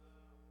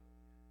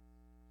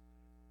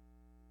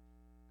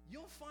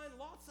 You'll find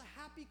lots of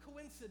happy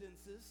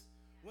coincidences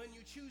when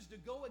you choose to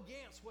go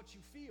against what you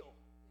feel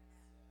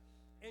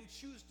and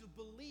choose to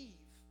believe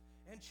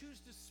and choose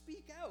to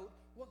speak out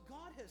what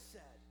God has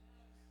said.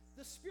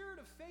 The spirit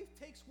of faith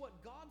takes what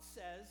God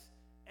says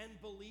and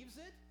believes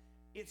it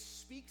It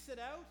speaks it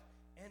out,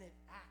 and it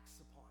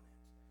acts upon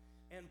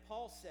it. And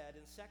Paul said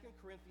in 2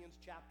 Corinthians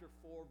chapter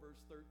 4,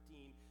 verse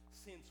 13,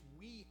 since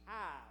we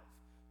have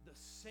the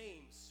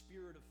same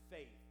spirit of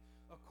faith,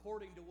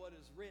 according to what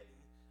is written,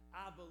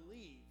 I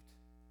believed,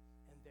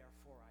 and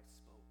therefore I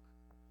spoke.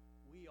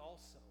 We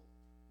also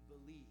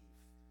believe,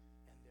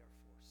 and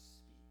therefore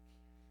speak.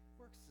 It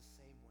works the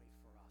same way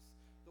for us.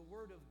 The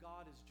word of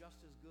God is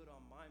just as good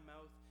on my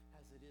mouth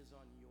as it is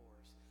on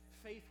yours.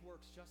 Faith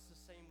works just the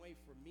same way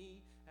for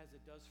me as it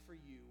does for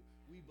you.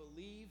 We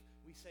believe,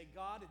 we say,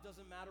 God, it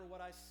doesn't matter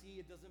what I see,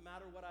 it doesn't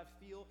matter what I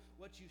feel,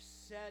 what you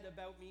said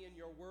about me in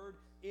your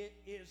word, it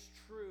is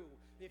true.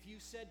 If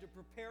you said to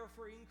prepare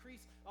for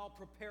increase, I'll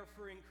prepare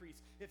for increase.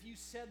 If you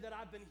said that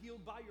I've been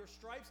healed by your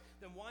stripes,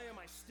 then why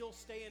am I still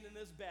staying in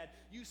this bed?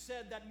 You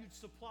said that you'd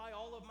supply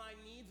all of my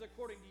needs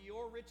according to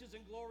your riches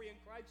and glory in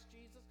Christ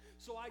Jesus,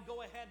 so I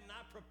go ahead and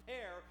I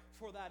prepare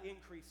for that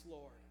increase,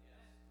 Lord.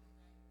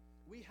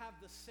 We have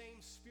the same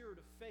spirit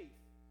of faith.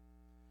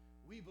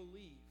 We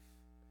believe,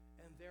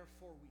 and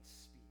therefore we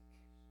speak.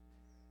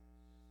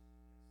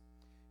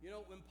 You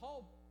know, when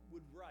Paul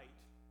would write,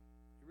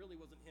 it really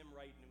wasn't him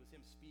writing, it was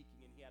him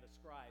speaking, and he had a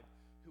scribe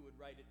who would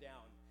write it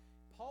down.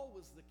 Paul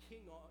was the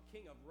king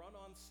of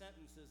run-on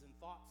sentences and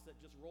thoughts that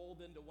just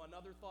rolled into one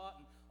other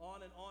thought and on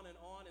and on and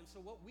on. And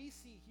so what we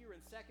see here in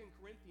 2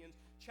 Corinthians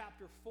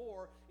chapter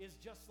 4 is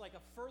just like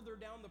a further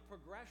down the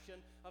progression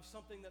of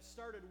something that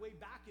started way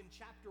back in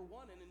chapter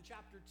 1 and in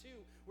chapter 2,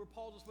 where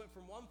Paul just went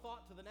from one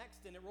thought to the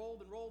next, and it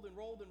rolled and rolled and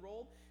rolled and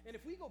rolled. And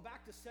if we go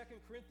back to 2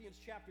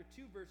 Corinthians chapter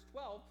 2, verse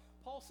 12,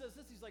 Paul says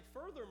this, he's like,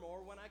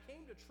 furthermore, when I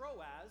came to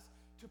Troas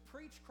to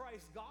preach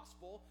Christ's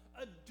gospel,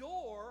 a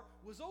door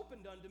was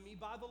opened unto me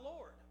by the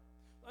Lord.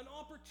 An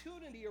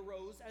opportunity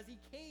arose as he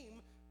came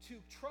to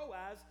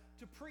Troas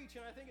to preach,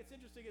 and I think it's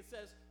interesting, it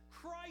says,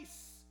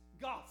 Christ's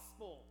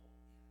gospel.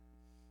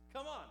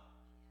 Come on.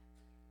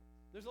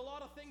 There's a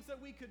lot of things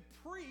that we could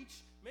preach.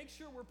 Make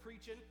sure we're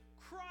preaching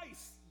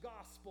Christ's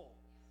gospel.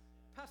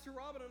 Pastor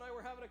Robin and I were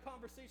having a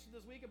conversation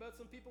this week about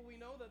some people we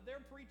know that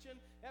they're preaching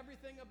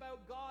everything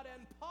about God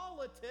and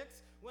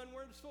politics when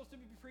we're supposed to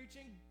be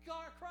preaching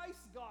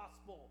Christ's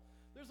gospel.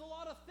 There's a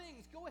lot of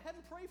things. Go ahead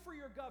and pray for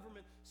your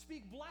government.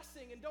 Speak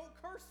blessing and don't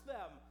curse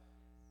them.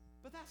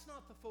 But that's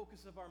not the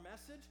focus of our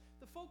message.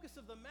 The focus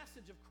of the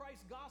message of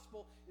Christ's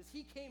gospel is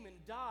he came and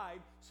died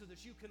so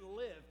that you can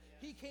live.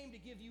 He came to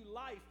give you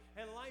life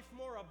and life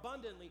more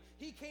abundantly.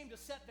 He came to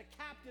set the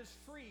captives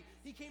free.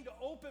 He came to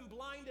open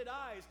blinded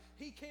eyes.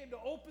 He came to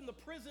open the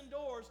prison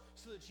doors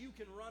so that you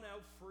can run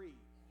out free.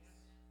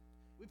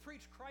 We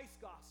preach Christ's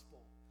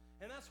gospel.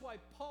 And that's why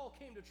Paul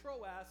came to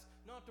Troas,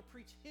 not to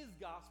preach his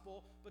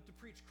gospel, but to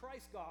preach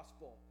Christ's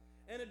gospel.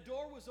 And a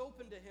door was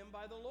opened to him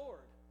by the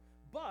Lord.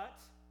 But,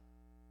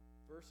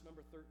 verse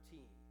number 13,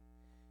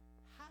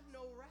 had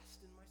no rest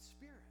in my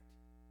spirit.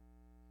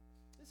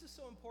 This is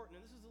so important,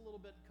 and this is a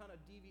little bit kind of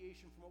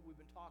deviation from what we've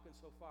been talking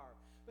so far.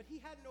 But he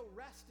had no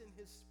rest in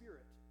his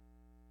spirit.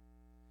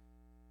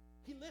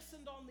 He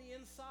listened on the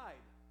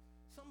inside.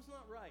 Something's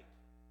not right.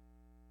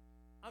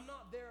 I'm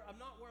not there.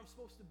 I'm not where I'm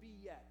supposed to be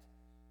yet.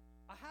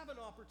 I have an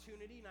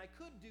opportunity, and I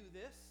could do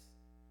this,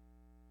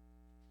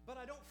 but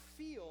I don't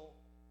feel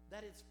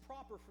that it's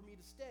proper for me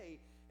to stay.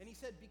 And he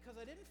said, because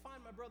I didn't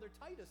find my brother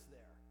Titus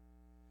there.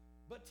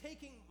 But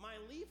taking my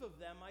leave of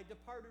them, I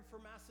departed for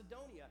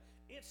Macedonia.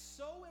 It's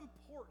so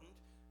important.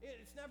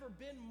 It's never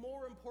been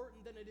more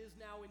important than it is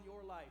now in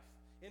your life,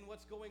 in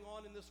what's going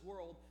on in this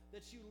world,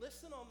 that you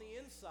listen on the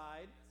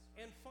inside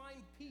and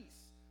find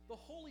peace. The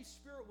Holy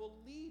Spirit will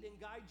lead and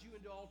guide you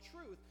into all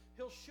truth.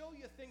 He'll show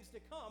you things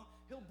to come.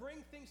 He'll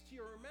bring things to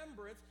your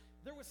remembrance.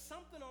 There was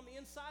something on the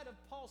inside of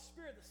Paul's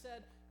spirit that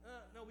said,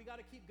 no, we got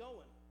to keep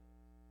going.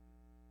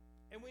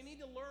 And we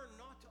need to learn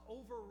not to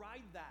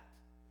override that,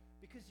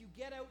 because you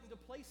get out into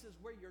places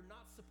where you're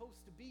not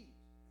supposed to be.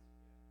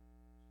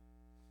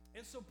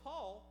 And so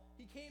Paul,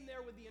 he came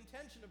there with the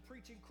intention of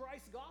preaching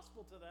Christ's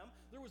gospel to them.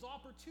 There was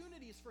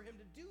opportunities for him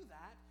to do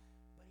that,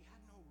 but he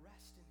had no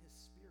rest in his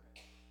spirit.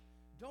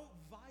 Don't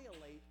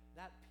violate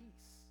that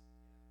peace.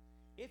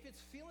 If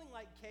it's feeling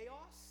like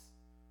chaos,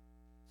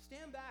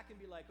 stand back and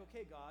be like,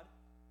 okay, God,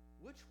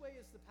 which way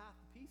is the path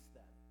to peace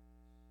then?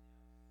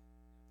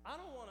 I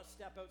don't want to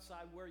step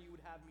outside where you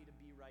would have me to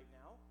be right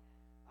now.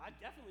 I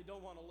definitely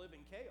don't want to live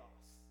in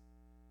chaos.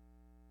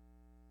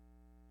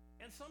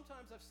 And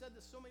sometimes, I've said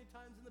this so many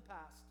times in the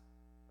past,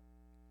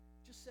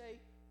 just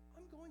say,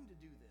 I'm going to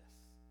do this.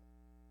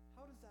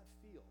 How does that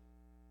feel?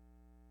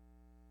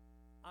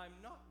 I'm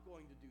not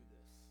going to do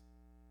this.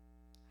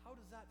 How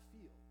does that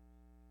feel?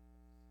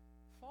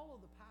 Follow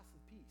the path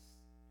of peace.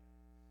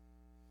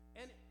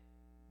 And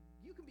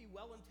you can be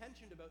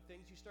well-intentioned about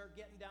things. You start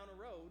getting down a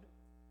road,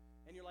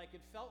 and you're like,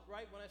 it felt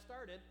right when I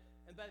started,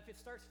 but if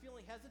it starts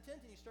feeling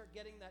hesitant and you start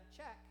getting that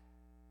check,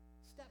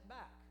 step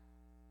back.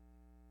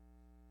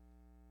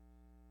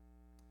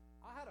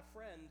 I had a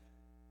friend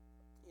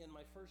in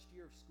my first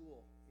year of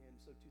school, in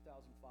 2005.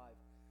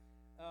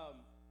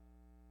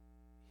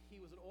 He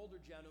was an older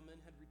gentleman,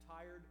 had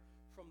retired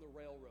from the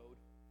railroad,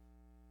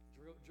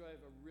 drove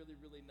a really,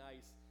 really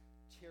nice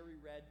cherry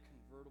red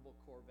convertible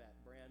Corvette,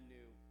 brand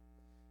new.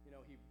 You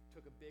know, he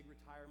took a big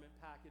retirement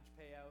package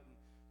payout and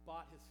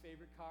bought his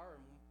favorite car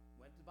and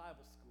went to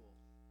Bible school.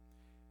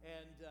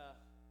 And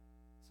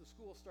so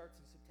school starts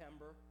in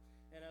September,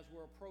 and as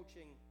we're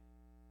approaching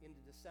into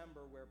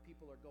December, where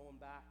people are going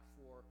back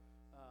for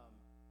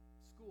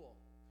school,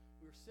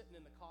 we were sitting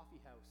in the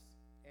coffee house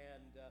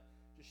and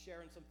just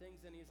sharing some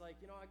things, and he's like,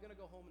 you know, I'm going to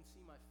go home and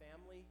see my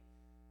family.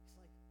 He's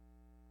like,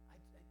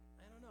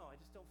 I don't know, I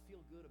just don't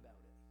feel good about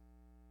it.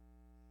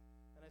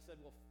 And I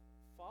said, well,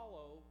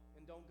 follow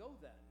and don't go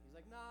then. He's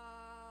like,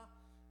 nah,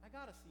 I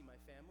got to see my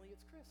family.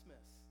 It's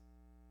Christmas.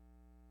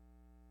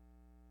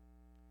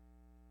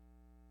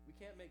 We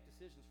can't make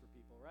decisions for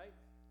people, right?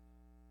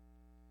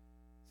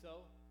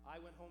 So I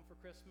went home for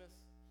Christmas.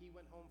 He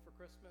went home for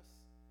Christmas.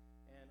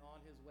 And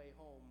on his way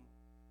home,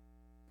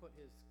 put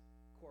his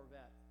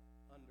Corvette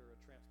under a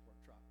transport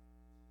truck.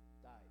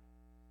 Died.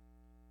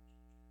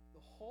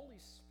 The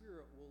Holy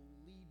Spirit will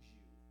lead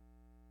you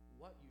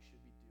what you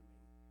should be doing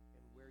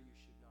and where you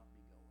should not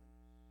be going.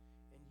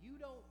 And you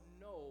don't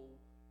know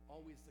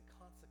always the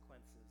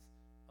consequences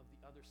of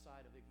the other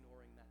side of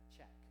ignoring that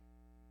check.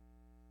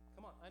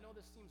 Come on, I know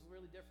this seems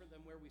really different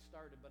than where we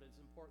started, but it's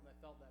important. I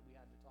felt that we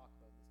had to talk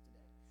about this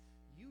today.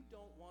 You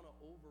don't want to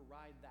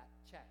override that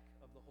check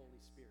of the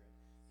Holy Spirit.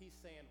 He's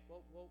saying,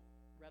 whoa,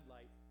 red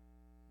light,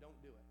 don't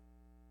do it.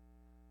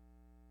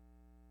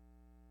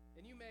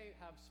 And you may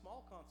have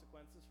small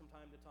consequences from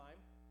time to time,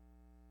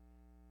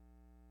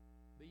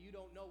 but you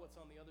don't know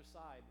what's on the other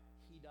side.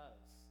 He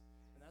does.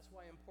 And that's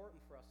why it's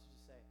important for us to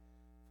just say,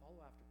 follow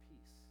after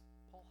peace.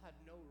 Paul had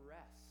no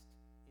rest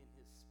in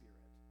his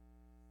spirit.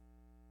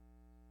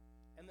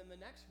 And then the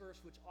next verse,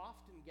 which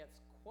often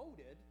gets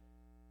quoted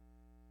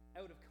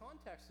out of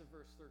context of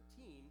verse 13,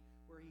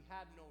 where he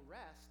had no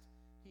rest,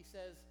 he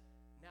says,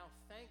 now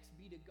thanks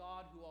be to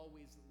God who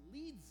always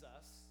leads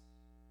us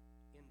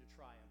into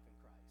triumph in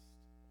Christ.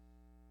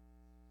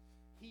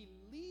 He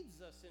leads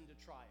us into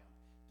triumph.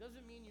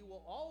 Doesn't mean you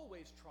will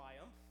always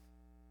triumph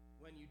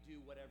when you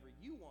do whatever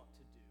you want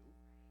to do.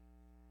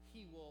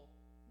 He will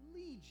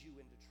lead you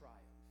into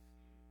triumph.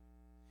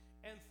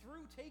 And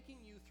through taking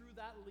you through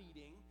that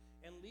leading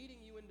and leading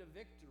you into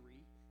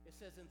victory, it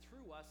says, and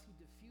through us, he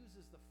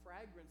diffuses the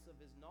fragrance of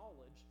his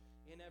knowledge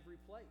in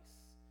every place.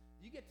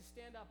 You get to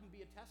stand up and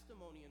be a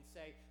testimony and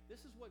say,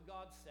 this is what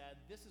God said,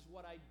 this is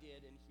what I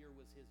did, and here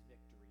was his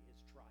victory,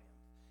 his triumph.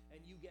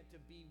 And you get to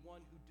be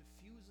one who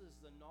diffuses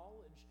the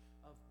knowledge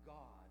of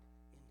God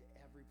into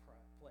every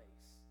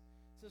place.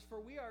 It says,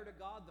 for we are to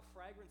God the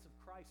fragrance of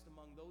Christ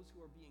among those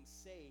who are being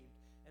saved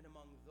and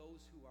among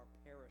those who are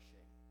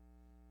perishing.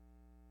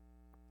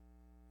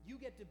 You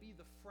get to be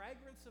the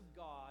fragrance of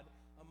God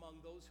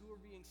among those who are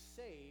being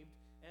saved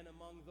and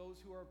among those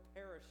who are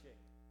perishing.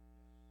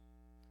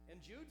 And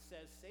Jude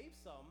says, save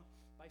some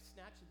by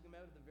snatching them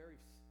out of the very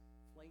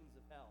flames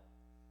of hell.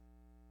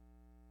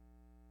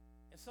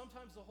 And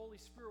sometimes the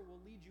Holy Spirit will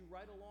lead you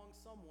right along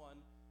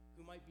someone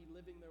who might be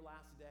living their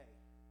last day.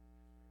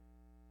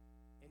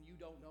 And you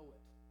don't know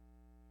it.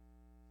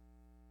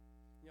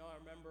 You know, I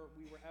remember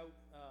we were out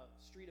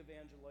street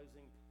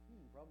evangelizing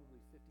probably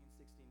 15,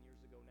 16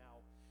 years ago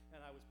now. And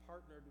I was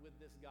partnered with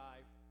this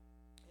guy.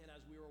 And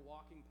as we were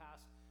walking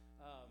past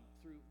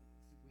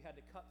we had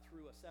to cut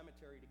through a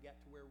cemetery to get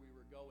to where we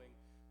were going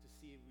to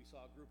see if we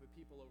saw a group of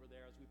people over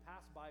there. As we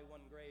passed by one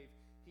grave,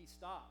 he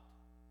stopped.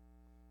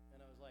 And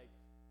I was like,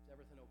 is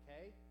everything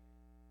okay?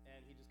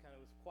 And he just kind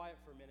of was quiet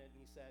for a minute, and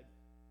he said,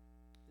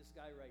 this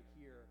guy right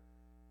here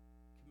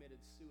committed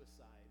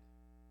suicide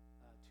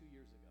 2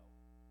 years ago.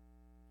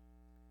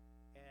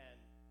 And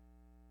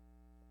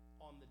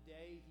on the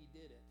day he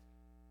did it,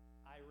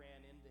 I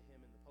ran into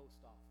him in the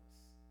post office.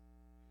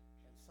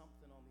 And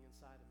something on the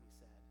inside of me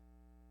said,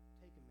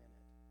 take a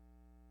minute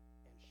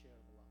and share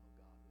the love of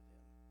God with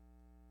him.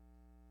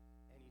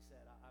 And he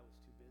said, I was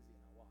too busy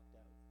and I walked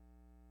out.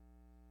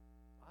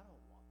 I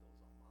don't want those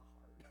on my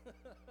heart.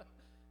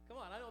 Come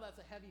on, I know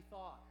that's a heavy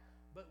thought,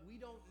 but we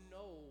don't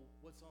know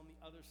what's on the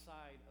other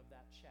side of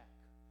that check.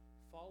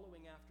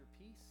 Following after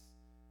peace,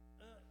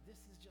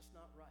 this is just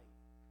not right.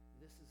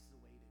 This is the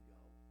way to go.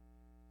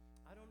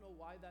 I don't know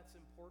why that's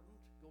important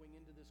going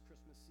into this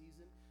Christmas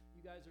season.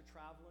 You guys are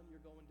traveling,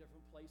 you're going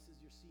different places,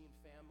 you're seeing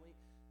family.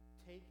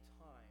 Take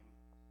time,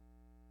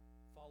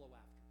 follow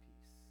after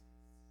peace.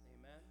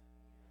 Amen?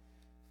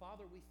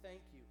 Father, we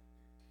thank you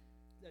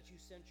that you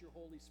sent your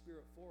Holy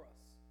Spirit for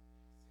us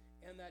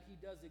and that he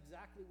does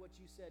exactly what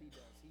you said he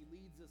does. He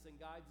leads us and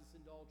guides us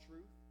into all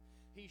truth.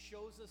 He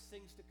shows us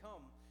things to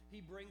come. He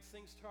brings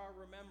things to our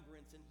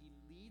remembrance, and he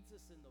leads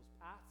us in those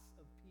paths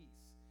of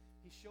peace.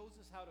 He shows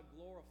us how to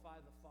glorify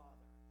the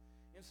Father.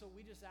 And so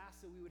we just ask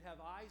that we would have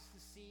eyes to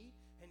see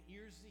and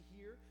ears to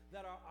hear,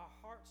 that our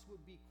hearts would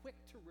be quick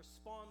to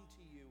respond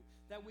to you,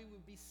 that we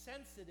would be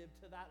sensitive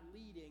to that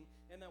leading,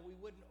 and that we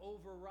wouldn't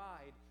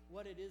override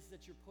what it is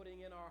that you're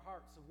putting in our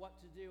hearts of what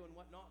to do and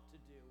what not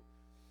to do.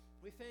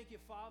 We thank you,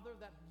 Father,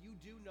 that you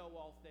do know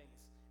all things,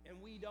 and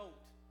we don't.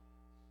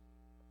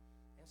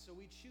 And so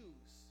we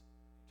choose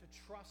to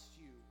trust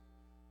you,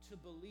 to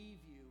believe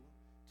you,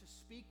 to to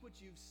speak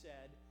what you've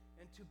said,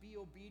 and to be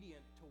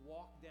obedient to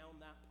walk down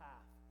that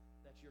path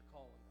that you're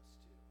calling us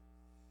to.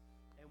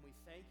 And we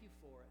thank you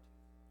for it.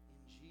 In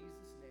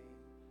Jesus' name,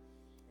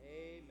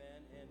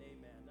 amen and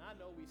amen. I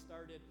know we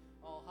started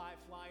all high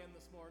flying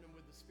this morning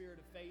with the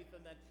spirit of faith,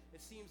 and that it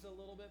seems a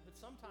little bit, but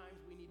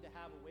sometimes we need to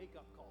have a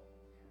wake-up call.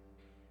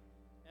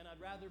 And I'd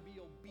rather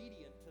be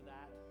obedient to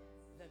that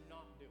than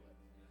not do it.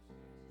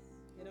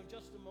 And in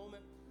just a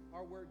moment,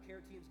 our word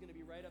care team is going to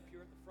be right up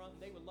here at the front, and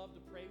they would love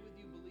to pray with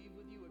you, believe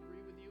with you, agree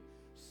with you,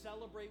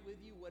 celebrate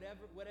with you,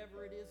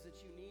 whatever it is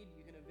that you need,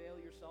 you can avail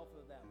yourself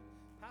of them.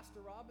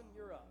 Pastor Robin,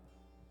 you're up.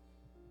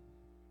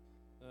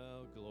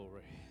 Oh,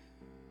 glory.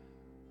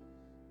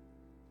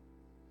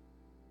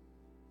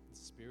 The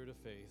spirit of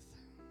faith.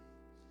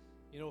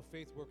 You know,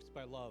 faith works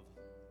by love.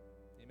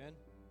 Amen?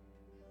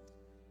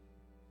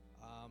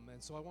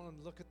 And so I want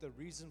to look at the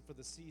reason for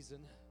the season.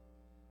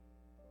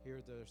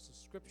 Here, there's a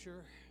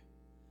scripture.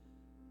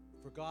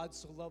 For God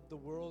so loved the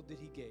world that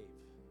he gave.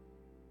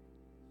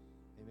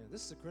 Amen.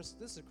 This is a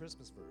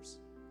Christmas verse.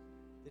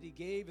 That he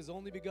gave his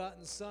only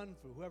begotten Son,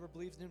 for whoever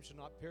believes in him shall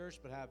not perish,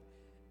 but have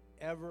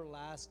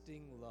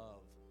everlasting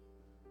love.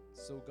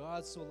 So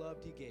God so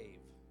loved, he gave.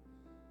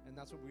 And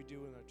that's what we do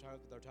in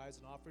with our tithes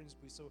and offerings.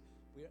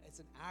 It's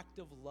an act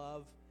of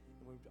love,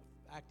 and we're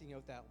acting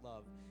out that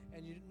love.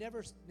 And you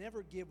never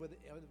give with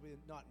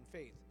not in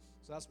faith.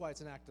 So that's why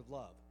it's an act of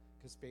love,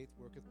 because faith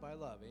worketh by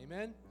love.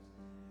 Amen?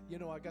 You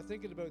know, I got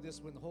thinking about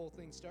this when the whole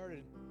thing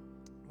started.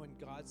 When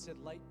God said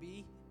light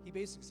be, he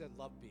basically said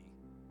love be.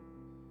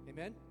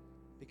 Amen?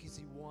 Because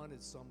he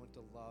wanted someone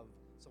to love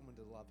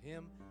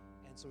him.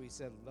 And so he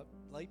said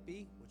light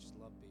be, which is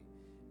love be.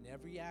 And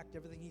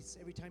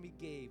every time he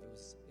gave,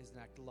 is an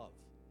act of love.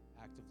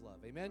 Act of love.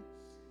 Amen?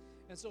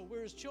 And so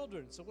we're his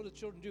children. So what do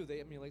children do?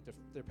 They emulate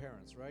their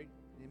parents, right?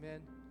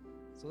 Amen?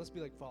 So let's be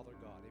like Father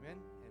God. Amen?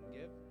 And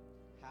give.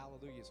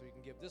 Hallelujah. So you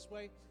can give this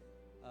way.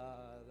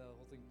 The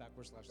whole thing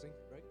backwards / thing,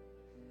 right?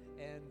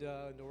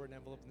 And nor an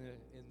envelope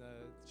in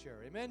the chair.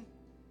 Amen?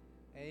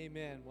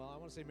 Amen. Well, I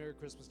want to say Merry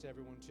Christmas to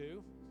everyone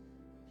too.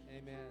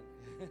 Amen.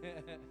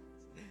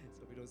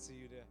 So we don't see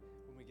you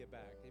when we get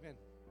back. Amen.